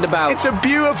just learned about. It's a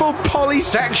beautiful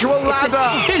polysexual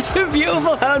ladder. It's a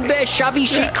beautiful bit of shabby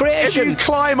chic creation. If you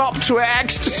climb up to it,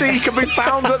 ecstasy can be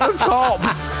found at the top.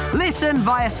 Listen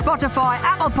via Spotify,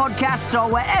 Apple Podcasts, or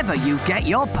wherever you get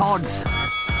your pods.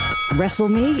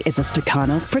 WrestleMe is a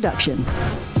Stakhanov production.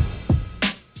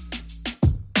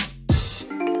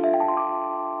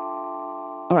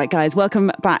 All right, guys,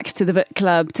 welcome back to the book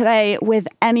club. Today with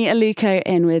Eni Aluko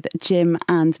in with Jim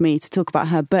and me to talk about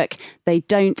her book, They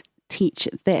Don't Teach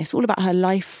This, all about her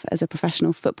life as a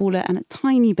professional footballer and a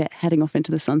tiny bit heading off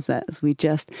into the sunset, as we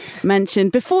just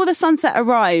mentioned. Before the sunset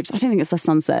arrived, I don't think it's the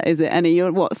sunset, is it, Eni?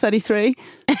 You're, what, 33?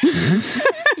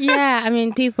 Yeah, I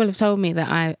mean, people have told me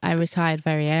that I retired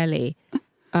very early.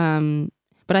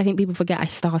 But I think people forget I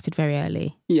started very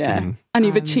early. Yeah. And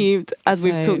you've achieved, as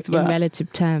we've talked about. In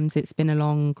relative terms, it's been a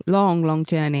long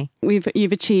journey.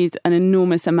 You've achieved an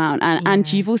enormous amount.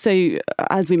 And you've also,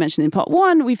 as we mentioned in part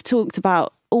one, we've talked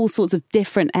about all sorts of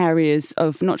different areas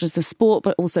of not just the sport,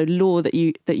 but also law that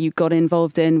you got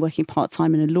involved in, working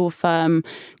part-time in a law firm,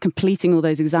 completing all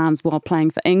those exams while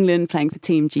playing for England, playing for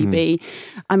Team GB.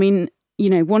 I mean, you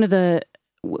know,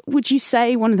 would you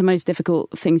say one of the most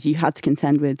difficult things you had to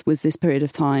contend with was this period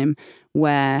of time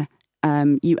where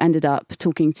you ended up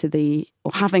talking to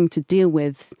having to deal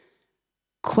with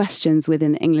questions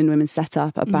within the England women's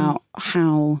setup about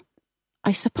how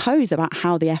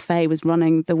the FA was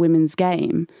running the women's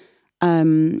game?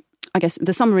 I guess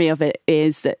the summary of it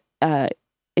is that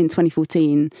in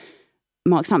 2014,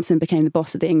 Mark Sampson became the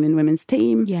boss of the England women's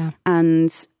team. Yeah.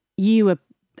 And you were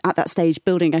at that stage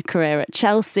building a career at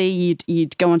Chelsea.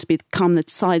 You'd go on to become the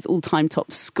side's all-time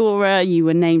top scorer. You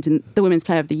were named in the Women's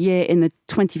Player of the Year in the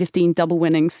 2015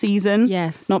 double-winning season.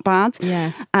 Yes. Not bad.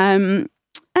 Yes. And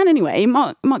anyway,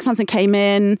 Mark Sampson came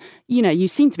in. You know, you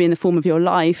seemed to be in the form of your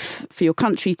life for your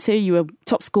country too. You were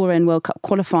top scorer in World Cup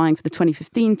qualifying for the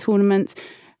 2015 tournament.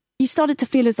 You started to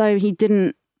feel as though he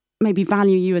didn't maybe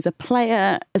value you as a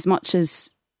player as much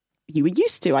as you were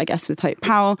used to, I guess, with Hope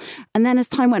Powell. And then as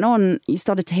time went on, you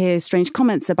started to hear strange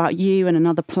comments about you and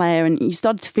another player, and you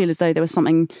started to feel as though there was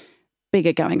something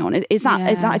bigger going on. Is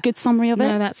that a good summary of it?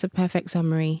 No, that's a perfect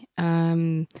summary.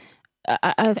 I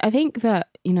think that,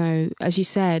 you know, as you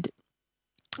said,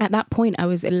 at that point I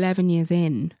was 11 years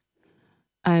in.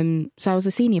 So I was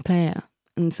a senior player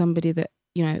and somebody that,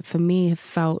 you know, for me have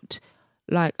felt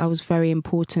like I was very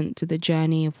important to the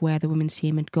journey of where the women's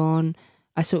team had gone.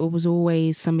 I sort of was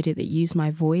always somebody that used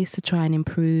my voice to try and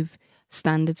improve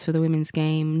standards for the women's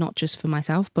game, not just for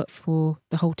myself, but for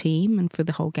the whole team and for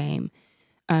the whole game.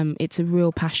 It's a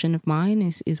real passion of mine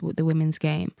is the women's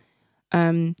game.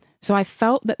 So I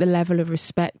felt that the level of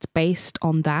respect based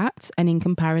on that and in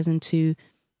comparison to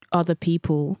other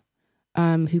people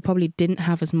who probably didn't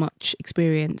have as much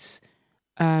experience,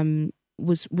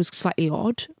 was slightly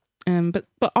odd.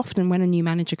 But often when a new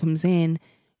manager comes in,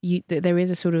 there is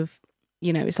a sort of,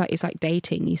 you know, it's like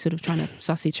dating. You're sort of trying to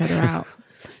suss each other out.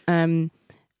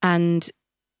 And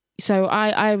so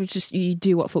I was just, you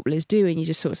do what footballers do, and you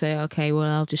just sort of say, okay, well,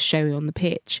 I'll just show you on the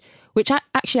pitch, which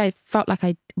I felt like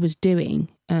I was doing.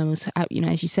 You know,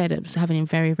 as you said, I was having a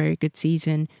very, very good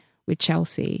season with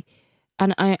Chelsea,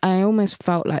 and I almost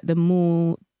felt like the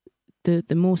more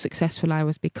successful I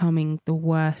was becoming, the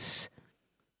worse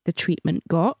the treatment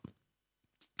got.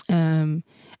 And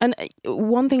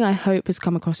one thing I hope has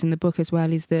come across in the book as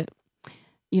well is that,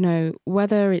 you know,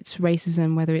 whether it's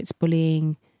racism, whether it's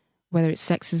bullying, whether it's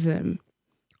sexism,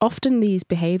 often these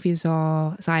behaviours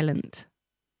are silent.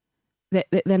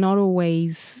 They're not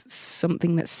always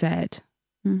something that's said.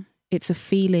 Mm. It's a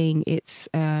feeling, it's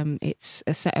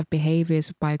a set of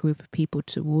behaviours by a group of people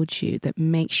towards you that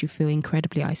makes you feel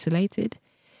incredibly isolated.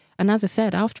 And as I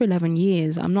said, after 11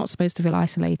 years, I'm not supposed to feel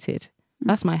isolated.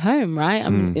 That's my home, right?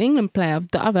 I'm an England player.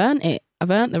 I've earned it.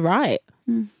 I've earned the right.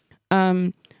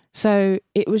 So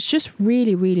it was just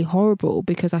really, really horrible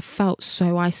because I felt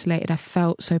so isolated. I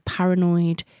felt so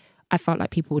paranoid. I felt like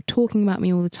people were talking about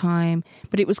me all the time,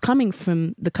 but it was coming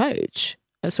from the coach.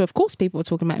 So of course people were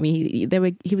talking about me.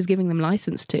 He was giving them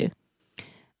license to,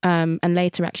 and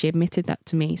later actually admitted that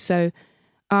to me. So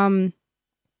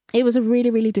it was a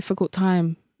really, really difficult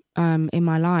time in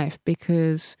my life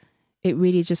because it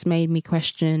really just made me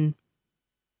question,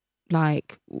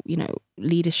 like, you know,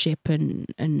 leadership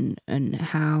and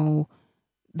how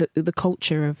the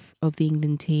culture of the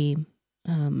England team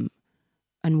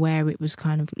and where it was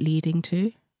kind of leading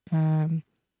to.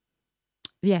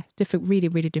 Really,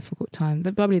 really difficult time.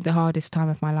 Probably the hardest time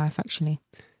of my life, actually.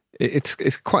 It's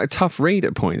quite a tough read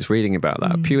at points, reading about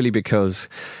that, purely because,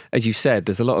 as you said,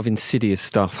 there's a lot of insidious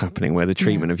stuff happening where the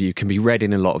treatment of you can be read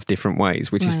in a lot of different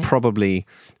ways, which is probably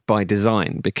by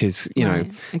design, because, you know,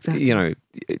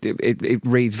 it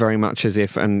reads very much as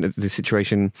if, and the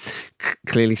situation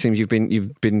clearly seems you've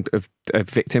been a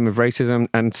victim of racism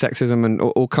and sexism and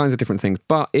all kinds of different things.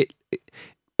 But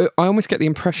I almost get the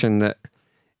impression that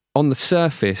on the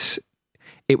surface,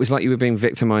 it was like you were being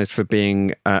victimized for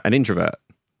being an introvert.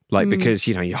 Like, because,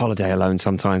 you know, you holiday alone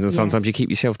sometimes, and sometimes you keep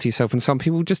yourself to yourself, and some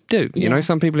people just do. You know,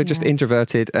 some people are just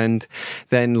introverted, and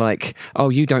then, like, oh,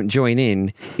 you don't join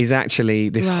in is actually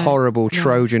this horrible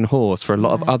Trojan horse for a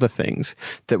lot of other things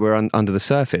that were under the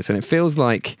surface. And it feels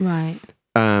like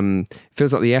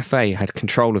the FA had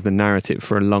control of the narrative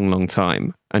for a long, long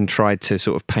time and tried to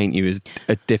sort of paint you as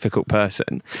a difficult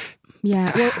person.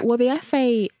 Yeah, well,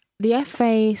 the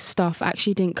FA stuff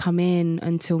actually didn't come in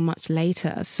until much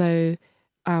later. So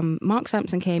Mark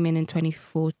Sampson came in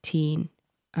 2014.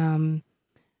 It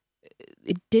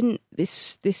didn't.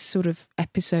 This sort of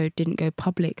episode didn't go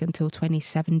public until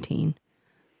 2017,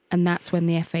 and that's when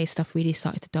the FA stuff really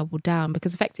started to double down,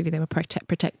 because effectively they were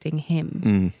protecting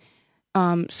him.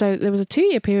 So there was a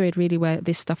 2-year period really where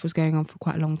this stuff was going on for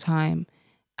quite a long time,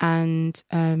 and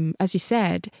as you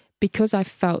said, because I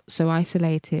felt so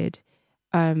isolated,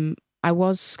 I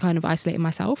was kind of isolating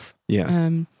myself.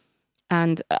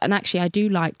 And actually, I do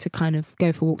like to kind of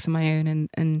go for walks on my own,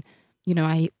 and you know,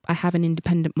 I have an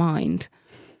independent mind,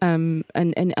 and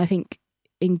I think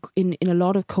in a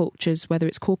lot of cultures, whether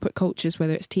it's corporate cultures,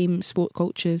 whether it's team sport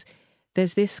cultures,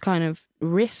 there's this kind of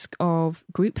risk of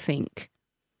groupthink,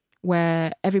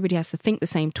 where everybody has to think the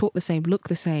same, talk the same, look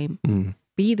the same,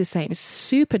 be the same. It's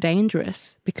super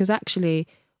dangerous, because actually,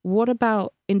 what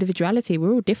about individuality?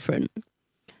 We're all different,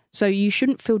 so you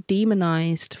shouldn't feel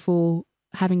demonized for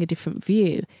having a different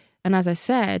view. And as I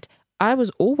said, I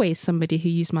was always somebody who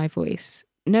used my voice.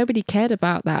 Nobody cared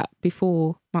about that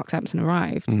before Mark Sampson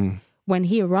arrived. When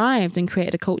he arrived and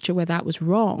created a culture where that was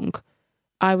wrong,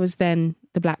 I was then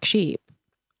the black sheep,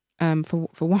 for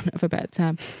want of a better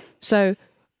term. So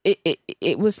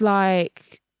it was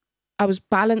like I was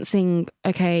balancing,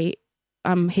 okay,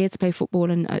 I'm here to play football,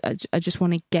 and I just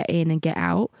want to get in and get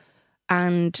out,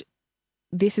 and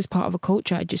this is part of a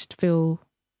culture I just feel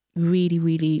really,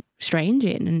 really strange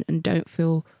in, and don't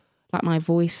feel like my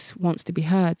voice wants to be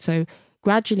heard. So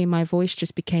gradually my voice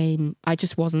just became, I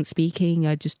just wasn't speaking.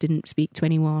 I just didn't speak to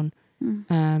anyone.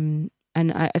 And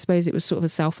I suppose it was sort of a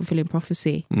self-fulfilling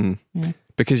prophecy. Yeah.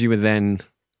 Because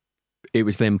it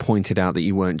was then pointed out that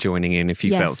you weren't joining in if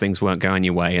you felt things weren't going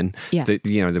your way, and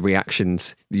your reaction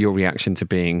to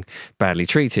being badly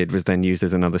treated was then used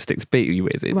as another stick to beat you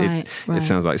with. It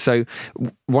sounds like. So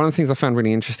one of the things I found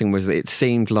really interesting was that it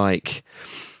seemed like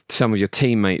some of your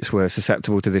teammates were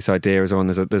susceptible to this idea as well. And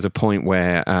there's a point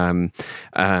where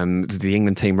the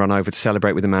England team run over to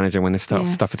celebrate with the manager when the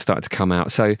stuff had started to come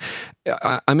out. So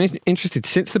I'm interested,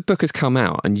 since the book has come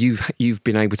out and you've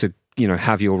been able to, you know,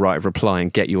 have your right of reply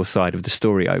and get your side of the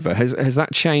story over, has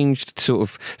that changed sort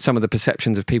of some of the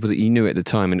perceptions of people that you knew at the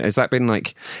time? And has that been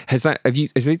like, have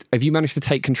you managed to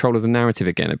take control of the narrative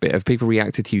again a bit? Have people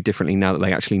reacted to you differently now that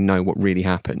they actually know what really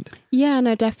happened? Yeah,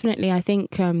 no, definitely. I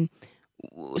think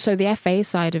so the FA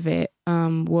side of it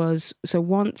was,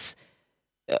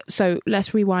 so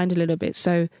let's rewind a little bit.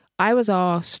 So I was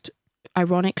asked,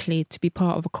 ironically, to be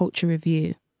part of a culture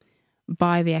review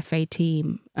by the FA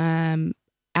team.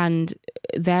 And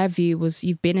their view was,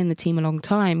 you've been in the team a long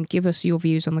time, give us your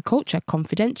views on the culture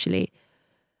confidentially.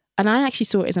 And I actually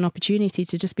saw it as an opportunity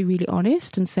to just be really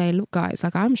honest and say, look, guys,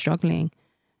 like, I'm struggling.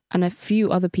 And a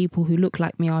few other people who look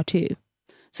like me are too.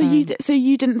 So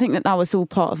you didn't think that was all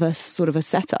part of a sort of a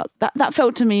setup? That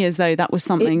felt to me as though that was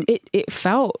something... It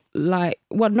felt like,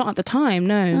 well, not at the time,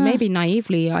 no. Maybe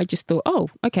naively, I just thought, oh,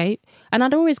 okay. And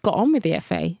I'd always got on with the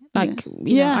FA. Like,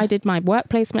 you know, I did my work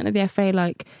placement at the FA.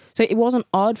 Like, so it wasn't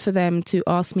odd for them to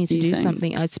ask me to do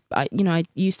something. I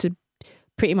used to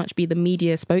pretty much be the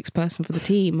media spokesperson for the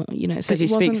team, you know. Because you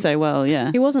speak so well,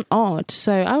 yeah. It wasn't odd.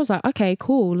 So I was like, okay,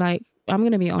 cool. Like, I'm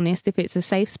going to be honest. If it's a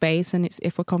safe space and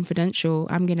if we're confidential,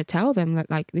 I'm going to tell them that,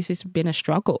 like, this has been a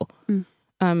struggle.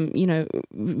 You know,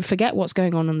 forget what's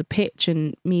going on the pitch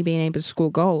and me being able to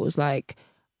score goals. Like,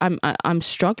 I'm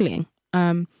struggling.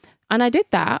 And I did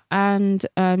that. And,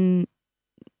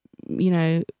 you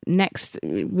know,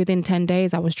 within 10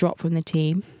 days, I was dropped from the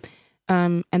team.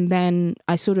 And then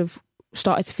I sort of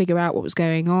started to figure out what was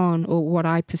going on, or what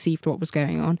I perceived what was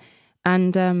going on.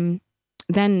 And,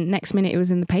 then next minute it was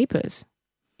in the papers.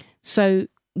 So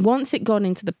once it got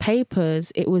into the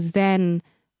papers, it was then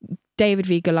David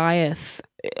v Goliath,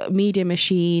 media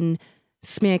machine,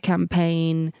 smear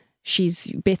campaign,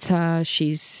 she's bitter,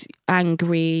 she's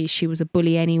angry, she was a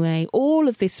bully anyway, all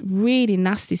of this really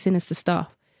nasty, sinister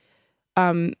stuff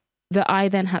that I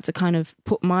then had to kind of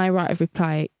put my right of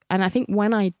reply. And I think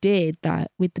when I did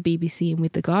that with the BBC and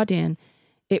with The Guardian,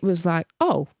 it was like,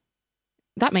 oh,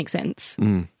 that makes sense.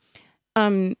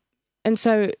 And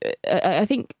so I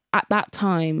think at that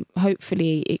time,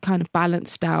 hopefully it kind of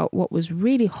balanced out what was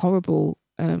really horrible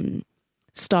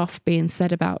stuff being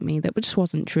said about me that just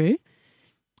wasn't true.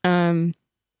 And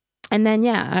then,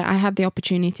 I had the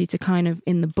opportunity to kind of,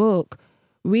 in the book,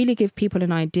 really give people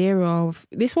an idea of,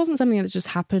 this wasn't something that just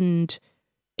happened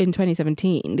in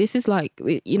 2017. This is like,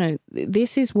 you know,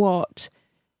 this is what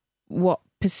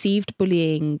perceived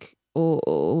bullying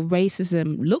or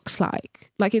racism looks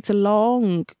like. Like, it's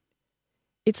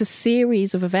a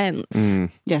series of events.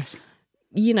 Yes.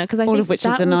 You know, because I all think of which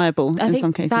are deniable in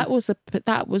some cases. That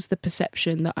was the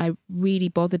perception that I really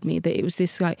bothered me, that it was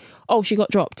this like, oh, she got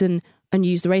dropped and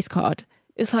used the race card.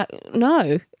 It's like,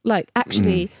 no, like,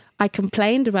 actually, I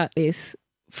complained about this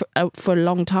for a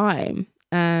long time.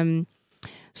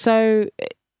 So,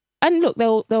 and look,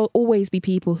 there'll always be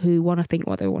people who want to think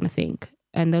what they want to think,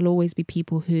 and there'll always be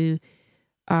people who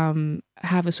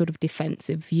have a sort of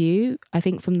defensive view. I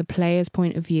think from the player's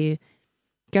point of view,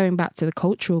 going back to the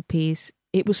cultural piece,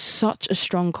 it was such a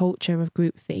strong culture of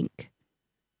groupthink,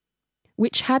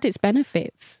 which had its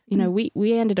benefits. You know,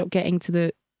 we ended up getting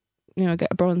to get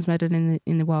a bronze medal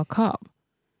in the World Cup.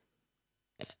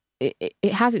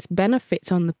 It has its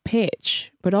benefits on the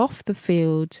pitch, but off the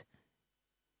field,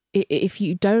 if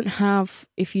you don't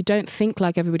think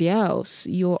like everybody else,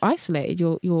 you're isolated,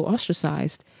 you're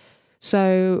ostracized.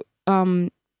 So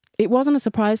it wasn't a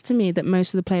surprise to me that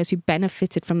most of the players who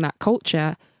benefited from that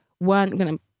culture weren't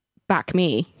going to back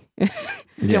me.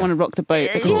 You don't want to rock the boat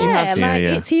because you have...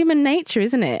 It's human nature,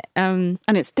 isn't it? And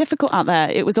it's difficult out there.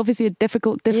 It was obviously a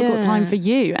difficult time for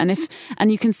you.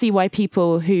 And you can see why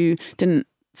people who didn't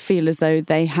feel as though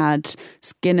they had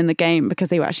skin in the game because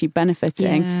they were actually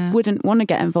benefiting wouldn't want to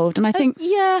get involved. And I think...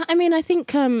 I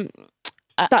think...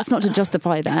 that's not to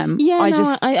justify them. You're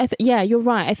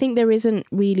right. I think there isn't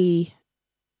really...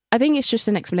 I think it's just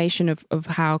an explanation of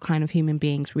how kind of human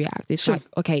beings react. It's like,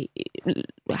 okay,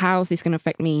 how's this going to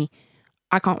affect me?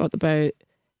 I can't rock the boat.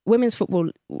 Women's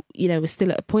football, was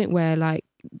still at a point where, like,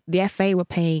 the FA were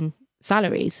paying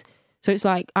salaries. So it's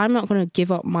like, I'm not going to give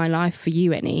up my life for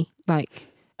you and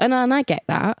I get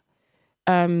that.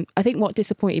 I think what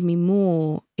disappointed me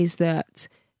more is that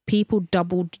people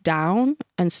doubled down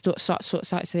and started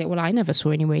to say, well, I never saw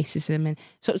any racism, and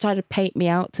sort of tried to paint me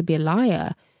out to be a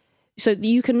liar. So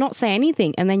you can not say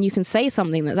anything, and then you can say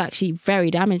something that's actually very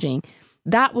damaging.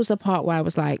 That was the part where I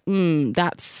was like,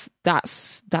 that's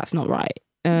not right.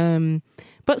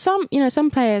 But But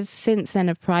some players since then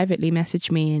have privately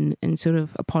messaged me and sort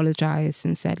of apologized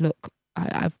and said, look,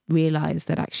 I've realized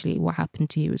that actually what happened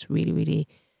to you was really, really,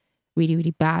 really,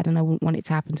 really bad, and I wouldn't want it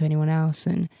to happen to anyone else.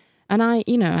 And I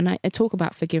talk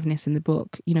about forgiveness in the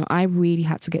book. You know, I really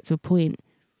had to get to a point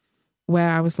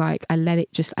where I was like, I let it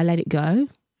go.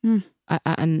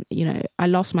 I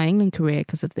lost my England career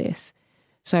because of this.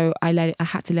 So I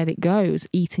had to let it go. It was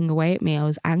eating away at me. I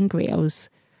was angry. I was,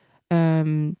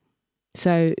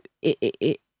 so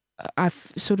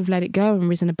I've sort of let it go and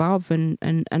risen above,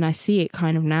 and I see it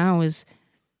kind of now as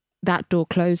that door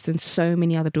closed and so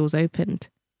many other doors opened.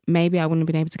 Maybe I wouldn't have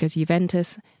been able to go to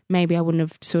Juventus. Maybe I wouldn't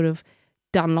have sort of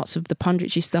done lots of the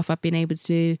punditry stuff I've been able to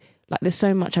do. Like, there's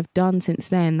so much I've done since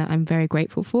then that I'm very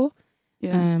grateful for.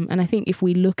 Yeah. And I think if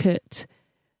we look at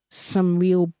some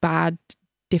real bad,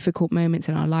 difficult moments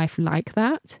in our life like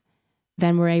that,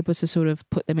 then we're able to sort of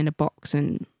put them in a box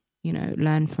and, you know,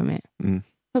 learn from it.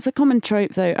 That's a common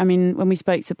trope, though. I mean, when we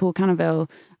spoke to Paul Canaville,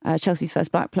 Chelsea's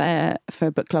first black player, for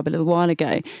a book club a little while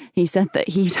ago, he said that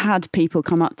he'd had people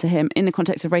come up to him in the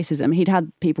context of racism. He'd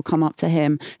had people come up to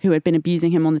him who had been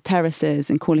abusing him on the terraces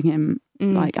and calling him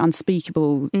like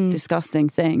unspeakable, disgusting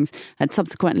things, had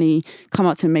subsequently come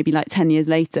up to him maybe like 10 years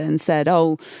later and said,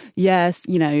 oh, yes,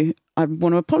 you know, I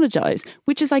want to apologise,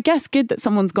 which is, I guess, good that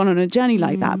someone's gone on a journey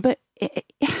like that. But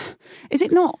is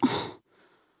it not?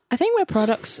 I think we're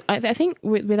products. I think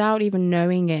without even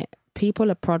knowing it,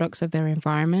 people are products of their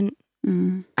environment,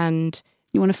 and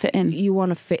you want to fit in. You want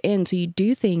to fit in, so you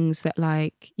do things that,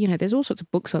 like, you know, there's all sorts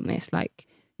of books on this. Like,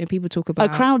 you know, people talk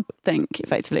about crowd think,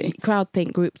 effectively. Crowd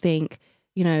think, group think.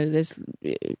 You know, there's,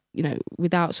 you know,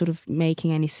 without sort of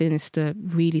making any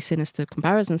really sinister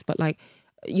comparisons, but like,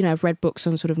 you know, I've read books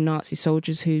on sort of Nazi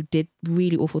soldiers who did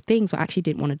really awful things but actually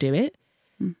didn't want to do it.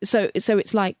 So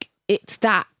it's like it's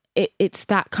that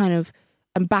kind of,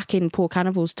 and back in Paul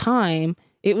Canaville's time,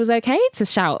 it was okay to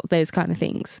shout those kind of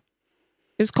things.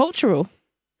 It was cultural.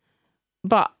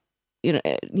 But, you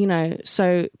know,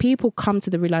 so people come to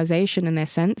the realization in their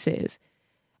senses.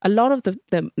 A lot of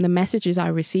the messages I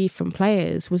received from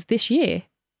players was this year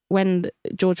when the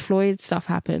George Floyd stuff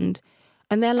happened.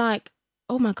 And they're like,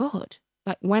 oh my God,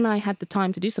 like when I had the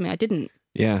time to do something, I didn't.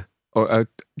 Yeah. Or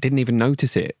didn't even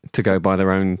notice it, to go by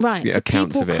their own accounts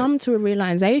of it. People come to a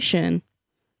realization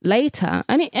later,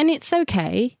 and it's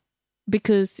okay,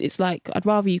 because it's like, I'd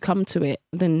rather you come to it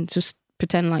than just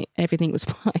pretend like everything was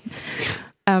fine.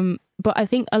 But I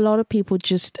think a lot of people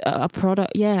just are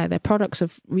they're products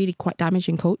of really quite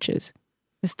damaging cultures.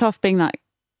 It's tough being that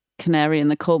canary in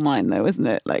the coal mine, though, isn't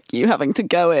it? Like, you having to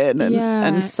go in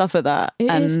and suffer that. It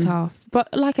is tough. But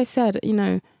like I said, you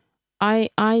know,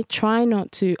 I try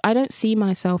not to, I don't see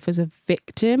myself as a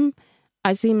victim.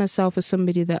 I see myself as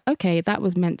somebody that, okay, that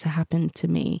was meant to happen to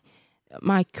me.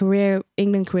 My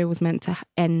England career was meant to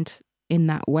end in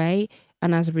that way.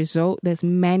 And as a result, there's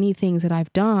many things that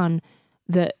I've done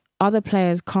that other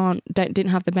players didn't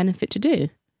have the benefit to do.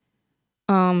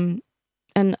 And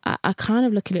I kind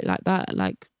of look at it like that,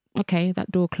 like, okay,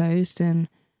 that door closed and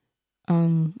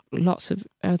lots of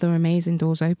other amazing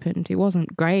doors opened. It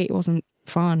wasn't great, it wasn't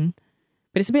fun.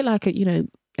 But it's a bit like a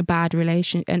bad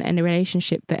relation and a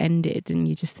relationship that ended, and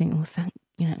you just think, oh,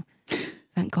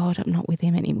 thank God I'm not with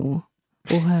him anymore,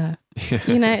 or her.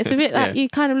 You know, it's a bit like you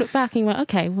kind of look back and you're like,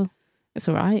 okay, well, it's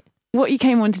all right. What you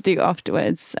came on to do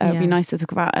afterwards would be nice to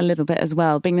talk about a little bit as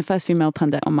well. Being the first female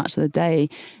pundit on Match of the Day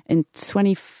in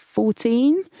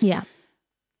 2014. Yeah.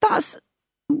 That's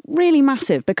really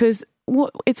massive, because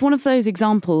it's one of those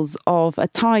examples of a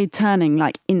tide turning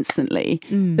like instantly.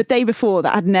 The day before,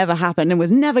 that had never happened and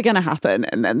was never going to happen,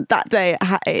 and then that day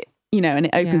and it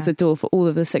opens the door for all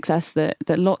of the success that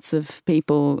lots of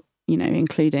people, you know,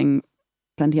 including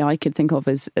plenty I could think of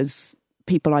as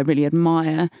people I really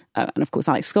admire, and of course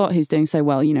Alex Scott, who's doing so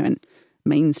well, you know, in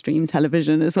mainstream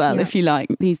television as well, if you like,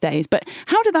 these days. But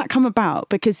how did that come about?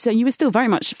 Because you were still very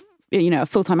much, you know, a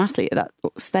full-time athlete at that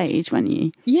stage, weren't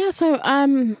you? Yeah, so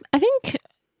I think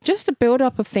just a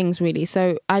build-up of things, really.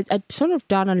 So I'd sort of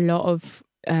done a lot of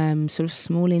sort of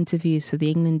small interviews for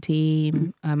the England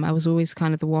team. I was always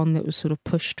kind of the one that was sort of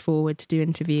pushed forward to do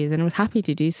interviews, and I was happy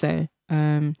to do so.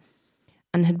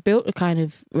 And had built a kind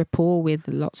of rapport with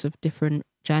lots of different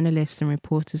journalists and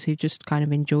reporters who just kind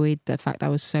of enjoyed the fact I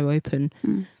was so open.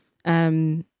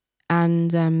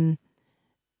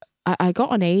 I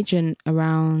got an agent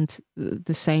around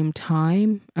the same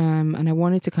time, and I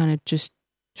wanted to kind of just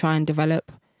try and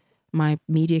develop my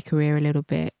media career a little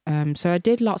bit. So I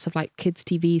did lots of like kids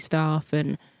TV stuff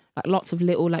and like lots of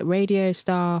little like radio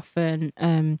stuff,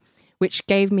 and which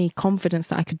gave me confidence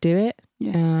that I could do it.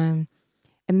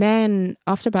 And then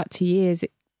after about 2 years,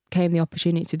 it came the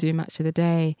opportunity to do Match of the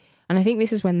Day. And I think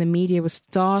this is when the media was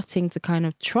starting to kind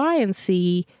of try and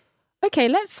see, okay,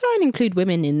 let's try and include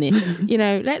women in this. You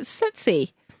know, let's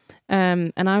see.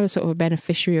 And I was sort of a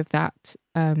beneficiary of that,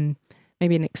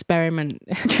 maybe an experiment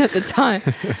at the time.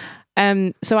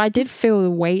 So I did feel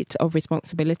the weight of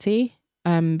responsibility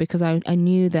because I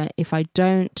knew that if I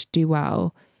don't do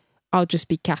well, I'll just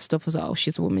be cast off as, oh,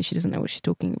 she's a woman, she doesn't know what she's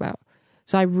talking about.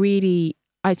 So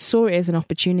I saw it as an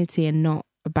opportunity and not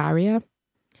a barrier.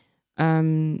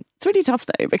 It's really tough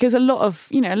though, because a lot of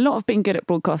being good at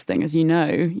broadcasting, as you know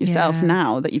yourself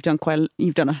now that you've done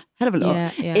a hell of a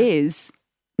lot, is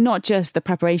not just the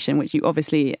preparation, which you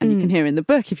obviously, and you can hear in the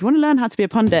book. If you want to learn how to be a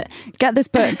pundit, get this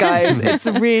book, guys. It's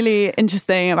really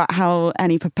interesting about how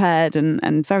Annie prepared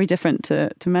and very different to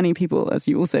many people, as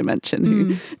you also mentioned,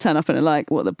 who turn up and are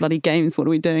like, what the bloody games, what are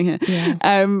we doing here?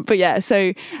 Yeah. But yeah,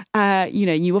 so,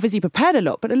 you obviously prepared a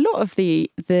lot, but a lot of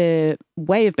the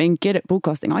way of being good at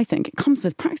broadcasting, I think, it comes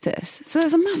with practice. So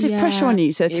there's a massive pressure on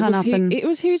you to turn up and... It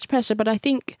was huge pressure, but I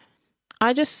think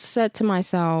I just said to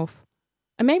myself,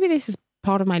 and maybe this is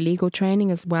part of my legal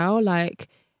training as well, like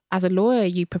as a lawyer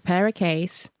you prepare a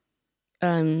case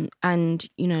and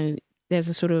there's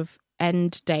a sort of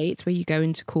end date where you go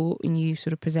into court and you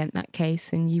sort of present that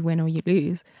case and you win or you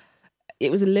lose.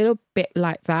 It was a little bit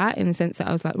like that, in the sense that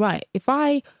I was like, right, if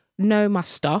I know my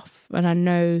stuff and I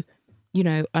know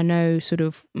sort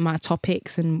of my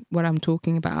topics and what I'm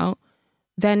talking about,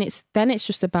 then it's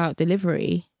just about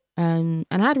delivery. And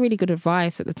I had really good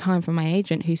advice at the time from my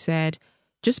agent, who said,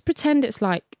 just pretend it's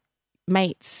like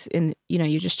mates and,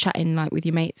 you're just chatting like with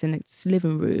your mates in its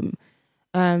living room.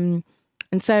 And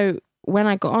so when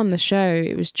I got on the show,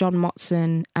 it was John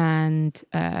Motson and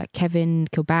Kevin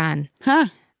Kilban. Huh.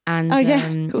 And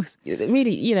of course.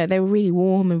 Really, they were really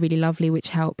warm and really lovely, which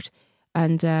helped.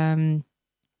 And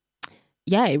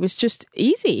it was just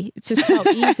easy. It just felt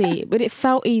easy. But it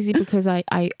felt easy because I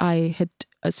had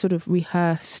sort of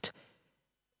rehearsed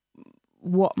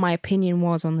what my opinion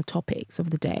was on the topics of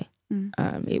the day.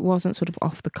 It wasn't sort of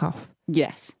off the cuff.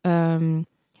 Yes. And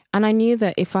I knew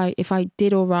that if I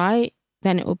did all right,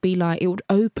 then it would be like, it would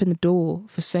open the door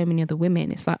for so many other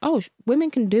women. It's like, oh,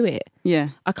 women can do it. Yeah.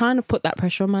 I kind of put that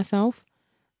pressure on myself,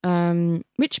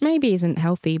 which maybe isn't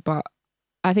healthy, but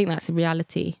I think that's the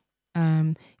reality.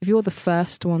 If you're the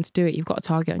first one to do it, you've got a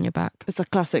target on your back. It's a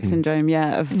classic syndrome,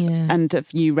 and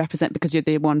if you represent, because you're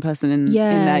the one person in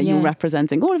there, you're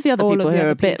representing all of the other people who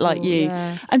are a bit like you.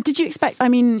 Yeah. And did you expect, I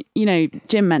mean,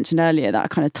 Jim mentioned earlier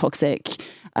that kind of toxic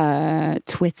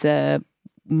Twitter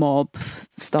mob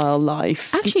style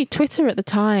life. Actually, Twitter at the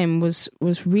time was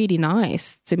really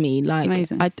nice to me. Like,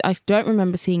 amazing. I don't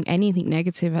remember seeing anything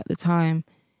negative at the time.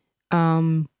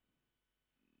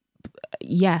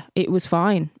 It was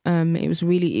fine.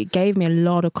 It gave me a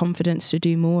lot of confidence to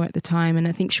do more at the time. And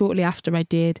I think shortly after I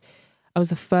was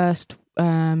the first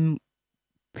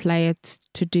player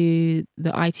to do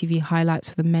the ITV highlights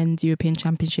for the Men's European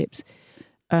Championships.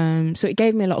 So it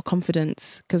gave me a lot of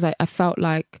confidence, because I felt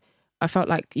like,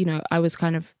 I was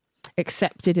kind of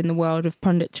accepted in the world of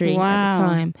punditry at the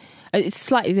time. It's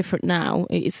slightly different now.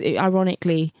 It's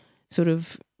ironically sort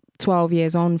of 12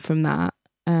 years on from that.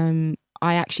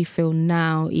 I actually feel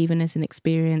now, even as an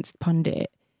experienced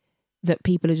pundit, that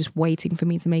people are just waiting for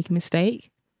me to make a mistake.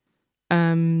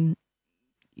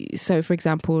 So, for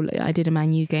example, I did a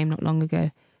Man U game not long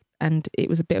ago, and it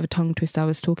was a bit of a tongue twist. I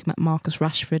was talking about Marcus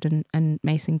Rashford and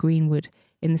Mason Greenwood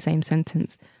in the same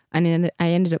sentence, and I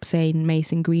ended up saying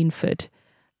Mason Greenford,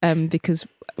 because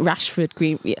Rashford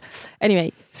Green. Yeah.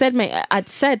 Anyway, I'd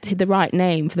said the right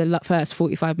name for the first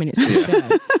 45 minutes of the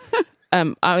show.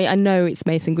 I know it's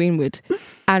Mason Greenwood,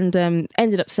 and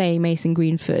ended up saying Mason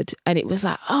Greenford, and it was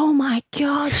like, oh my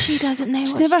God, she doesn't know.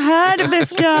 She's never heard of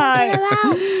this guy.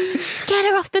 Get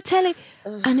her off the telly.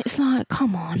 And it's like,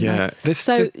 come on. Yeah.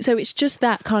 So it's just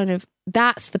that kind of,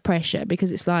 that's the pressure,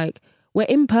 because it's like, we're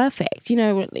imperfect,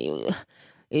 and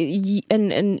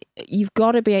you've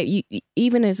got to be,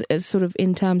 even as sort of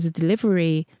in terms of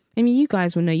delivery. I mean, you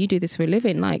guys will know, you do this for a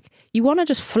living. Like, you want to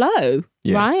just flow,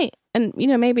 right? And,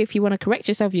 maybe if you want to correct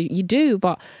yourself, you do.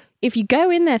 But if you go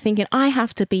in there thinking, I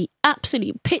have to be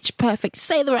absolutely pitch perfect,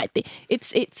 say the right thing,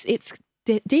 it's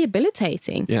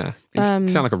debilitating. Yeah. You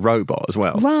sound like a robot as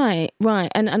well. Right.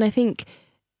 And I think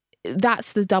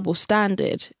that's the double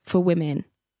standard for women,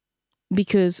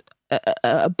 because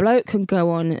a bloke can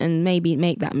go on and maybe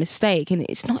make that mistake, and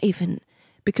it's not even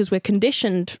because we're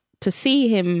conditioned to see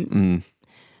him...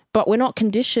 But we're not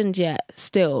conditioned yet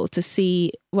still to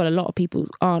see, well, a lot of people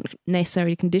aren't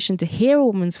necessarily conditioned to hear a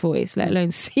woman's voice, let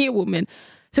alone see a woman.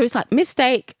 So it's like,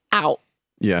 mistake, out.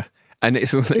 Yeah. And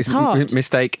it's hard.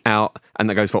 Mistake out, and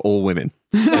that goes for all women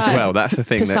as well. That's the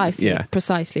thing. Precisely.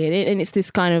 And it's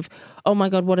this kind of, oh my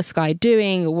God, what is Sky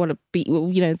doing? Or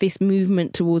this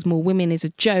movement towards more women is a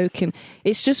joke. And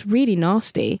it's just really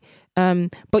nasty.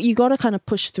 But you got to kind of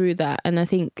push through that. And I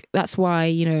think that's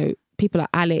why, people like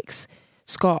Alex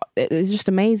Scott, it's just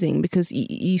amazing because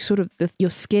you sort of,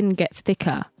 your skin gets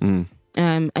thicker.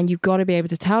 And you've got to be able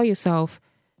to tell yourself,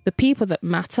 the people that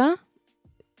matter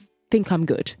think I'm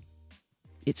good.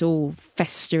 It's all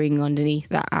festering underneath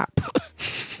that app.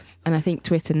 And I think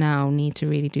Twitter now need to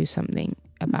really do something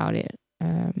about it.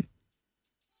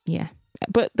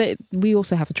 But we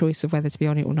also have a choice of whether to be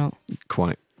on it or not.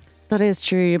 Quite. That is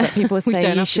true, but people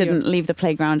say you shouldn't leave the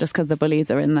playground just because the bullies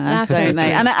are in there, don't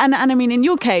they? And I mean, in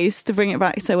your case, to bring it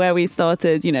back to where we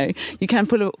started, you can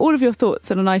put all of your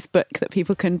thoughts in a nice book that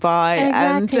people can buy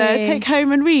and take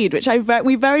home and read, which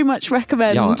we very much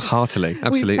recommend. Yeah, heartily,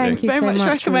 absolutely. We very much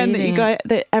recommend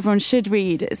that everyone should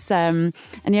read. It's Aneola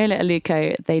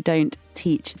Aluko, They Don't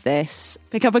Teach This.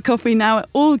 Pick up a copy now at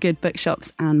all good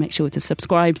bookshops and make sure to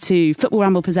subscribe to Football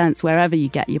Ramble Presents wherever you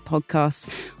get your podcasts.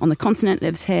 On the Continent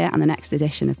Lives Here, and the next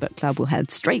edition of Book Club will head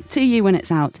straight to you when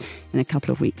it's out in a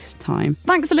couple of weeks' time.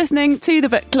 Thanks for listening to the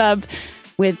Book Club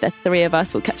with the three of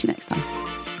us. We'll catch you next time.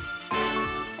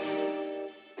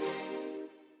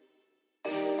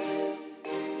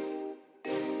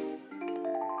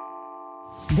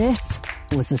 This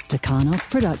was a Stakhanov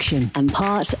production and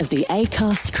part of the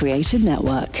Acast Creative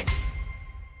Network.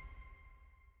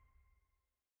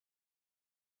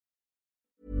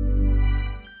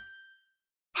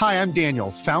 Hi, I'm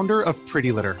Daniel, founder of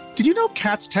Pretty Litter. Did you know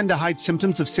cats tend to hide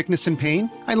symptoms of sickness and pain?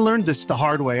 I learned this the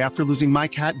hard way after losing my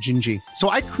cat, Gingy. So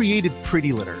I created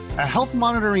Pretty Litter, a health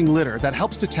monitoring litter that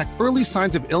helps detect early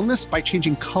signs of illness by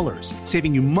changing colors,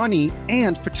 saving you money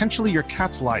and potentially your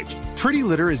cat's life. Pretty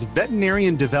Litter is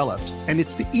veterinarian developed, and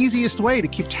it's the easiest way to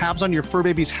keep tabs on your fur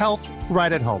baby's health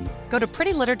right at home. Go to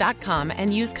prettylitter.com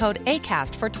and use code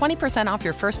ACAST for 20% off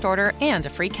your first order and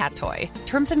a free cat toy.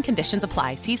 Terms and conditions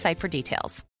apply. See site for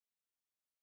details.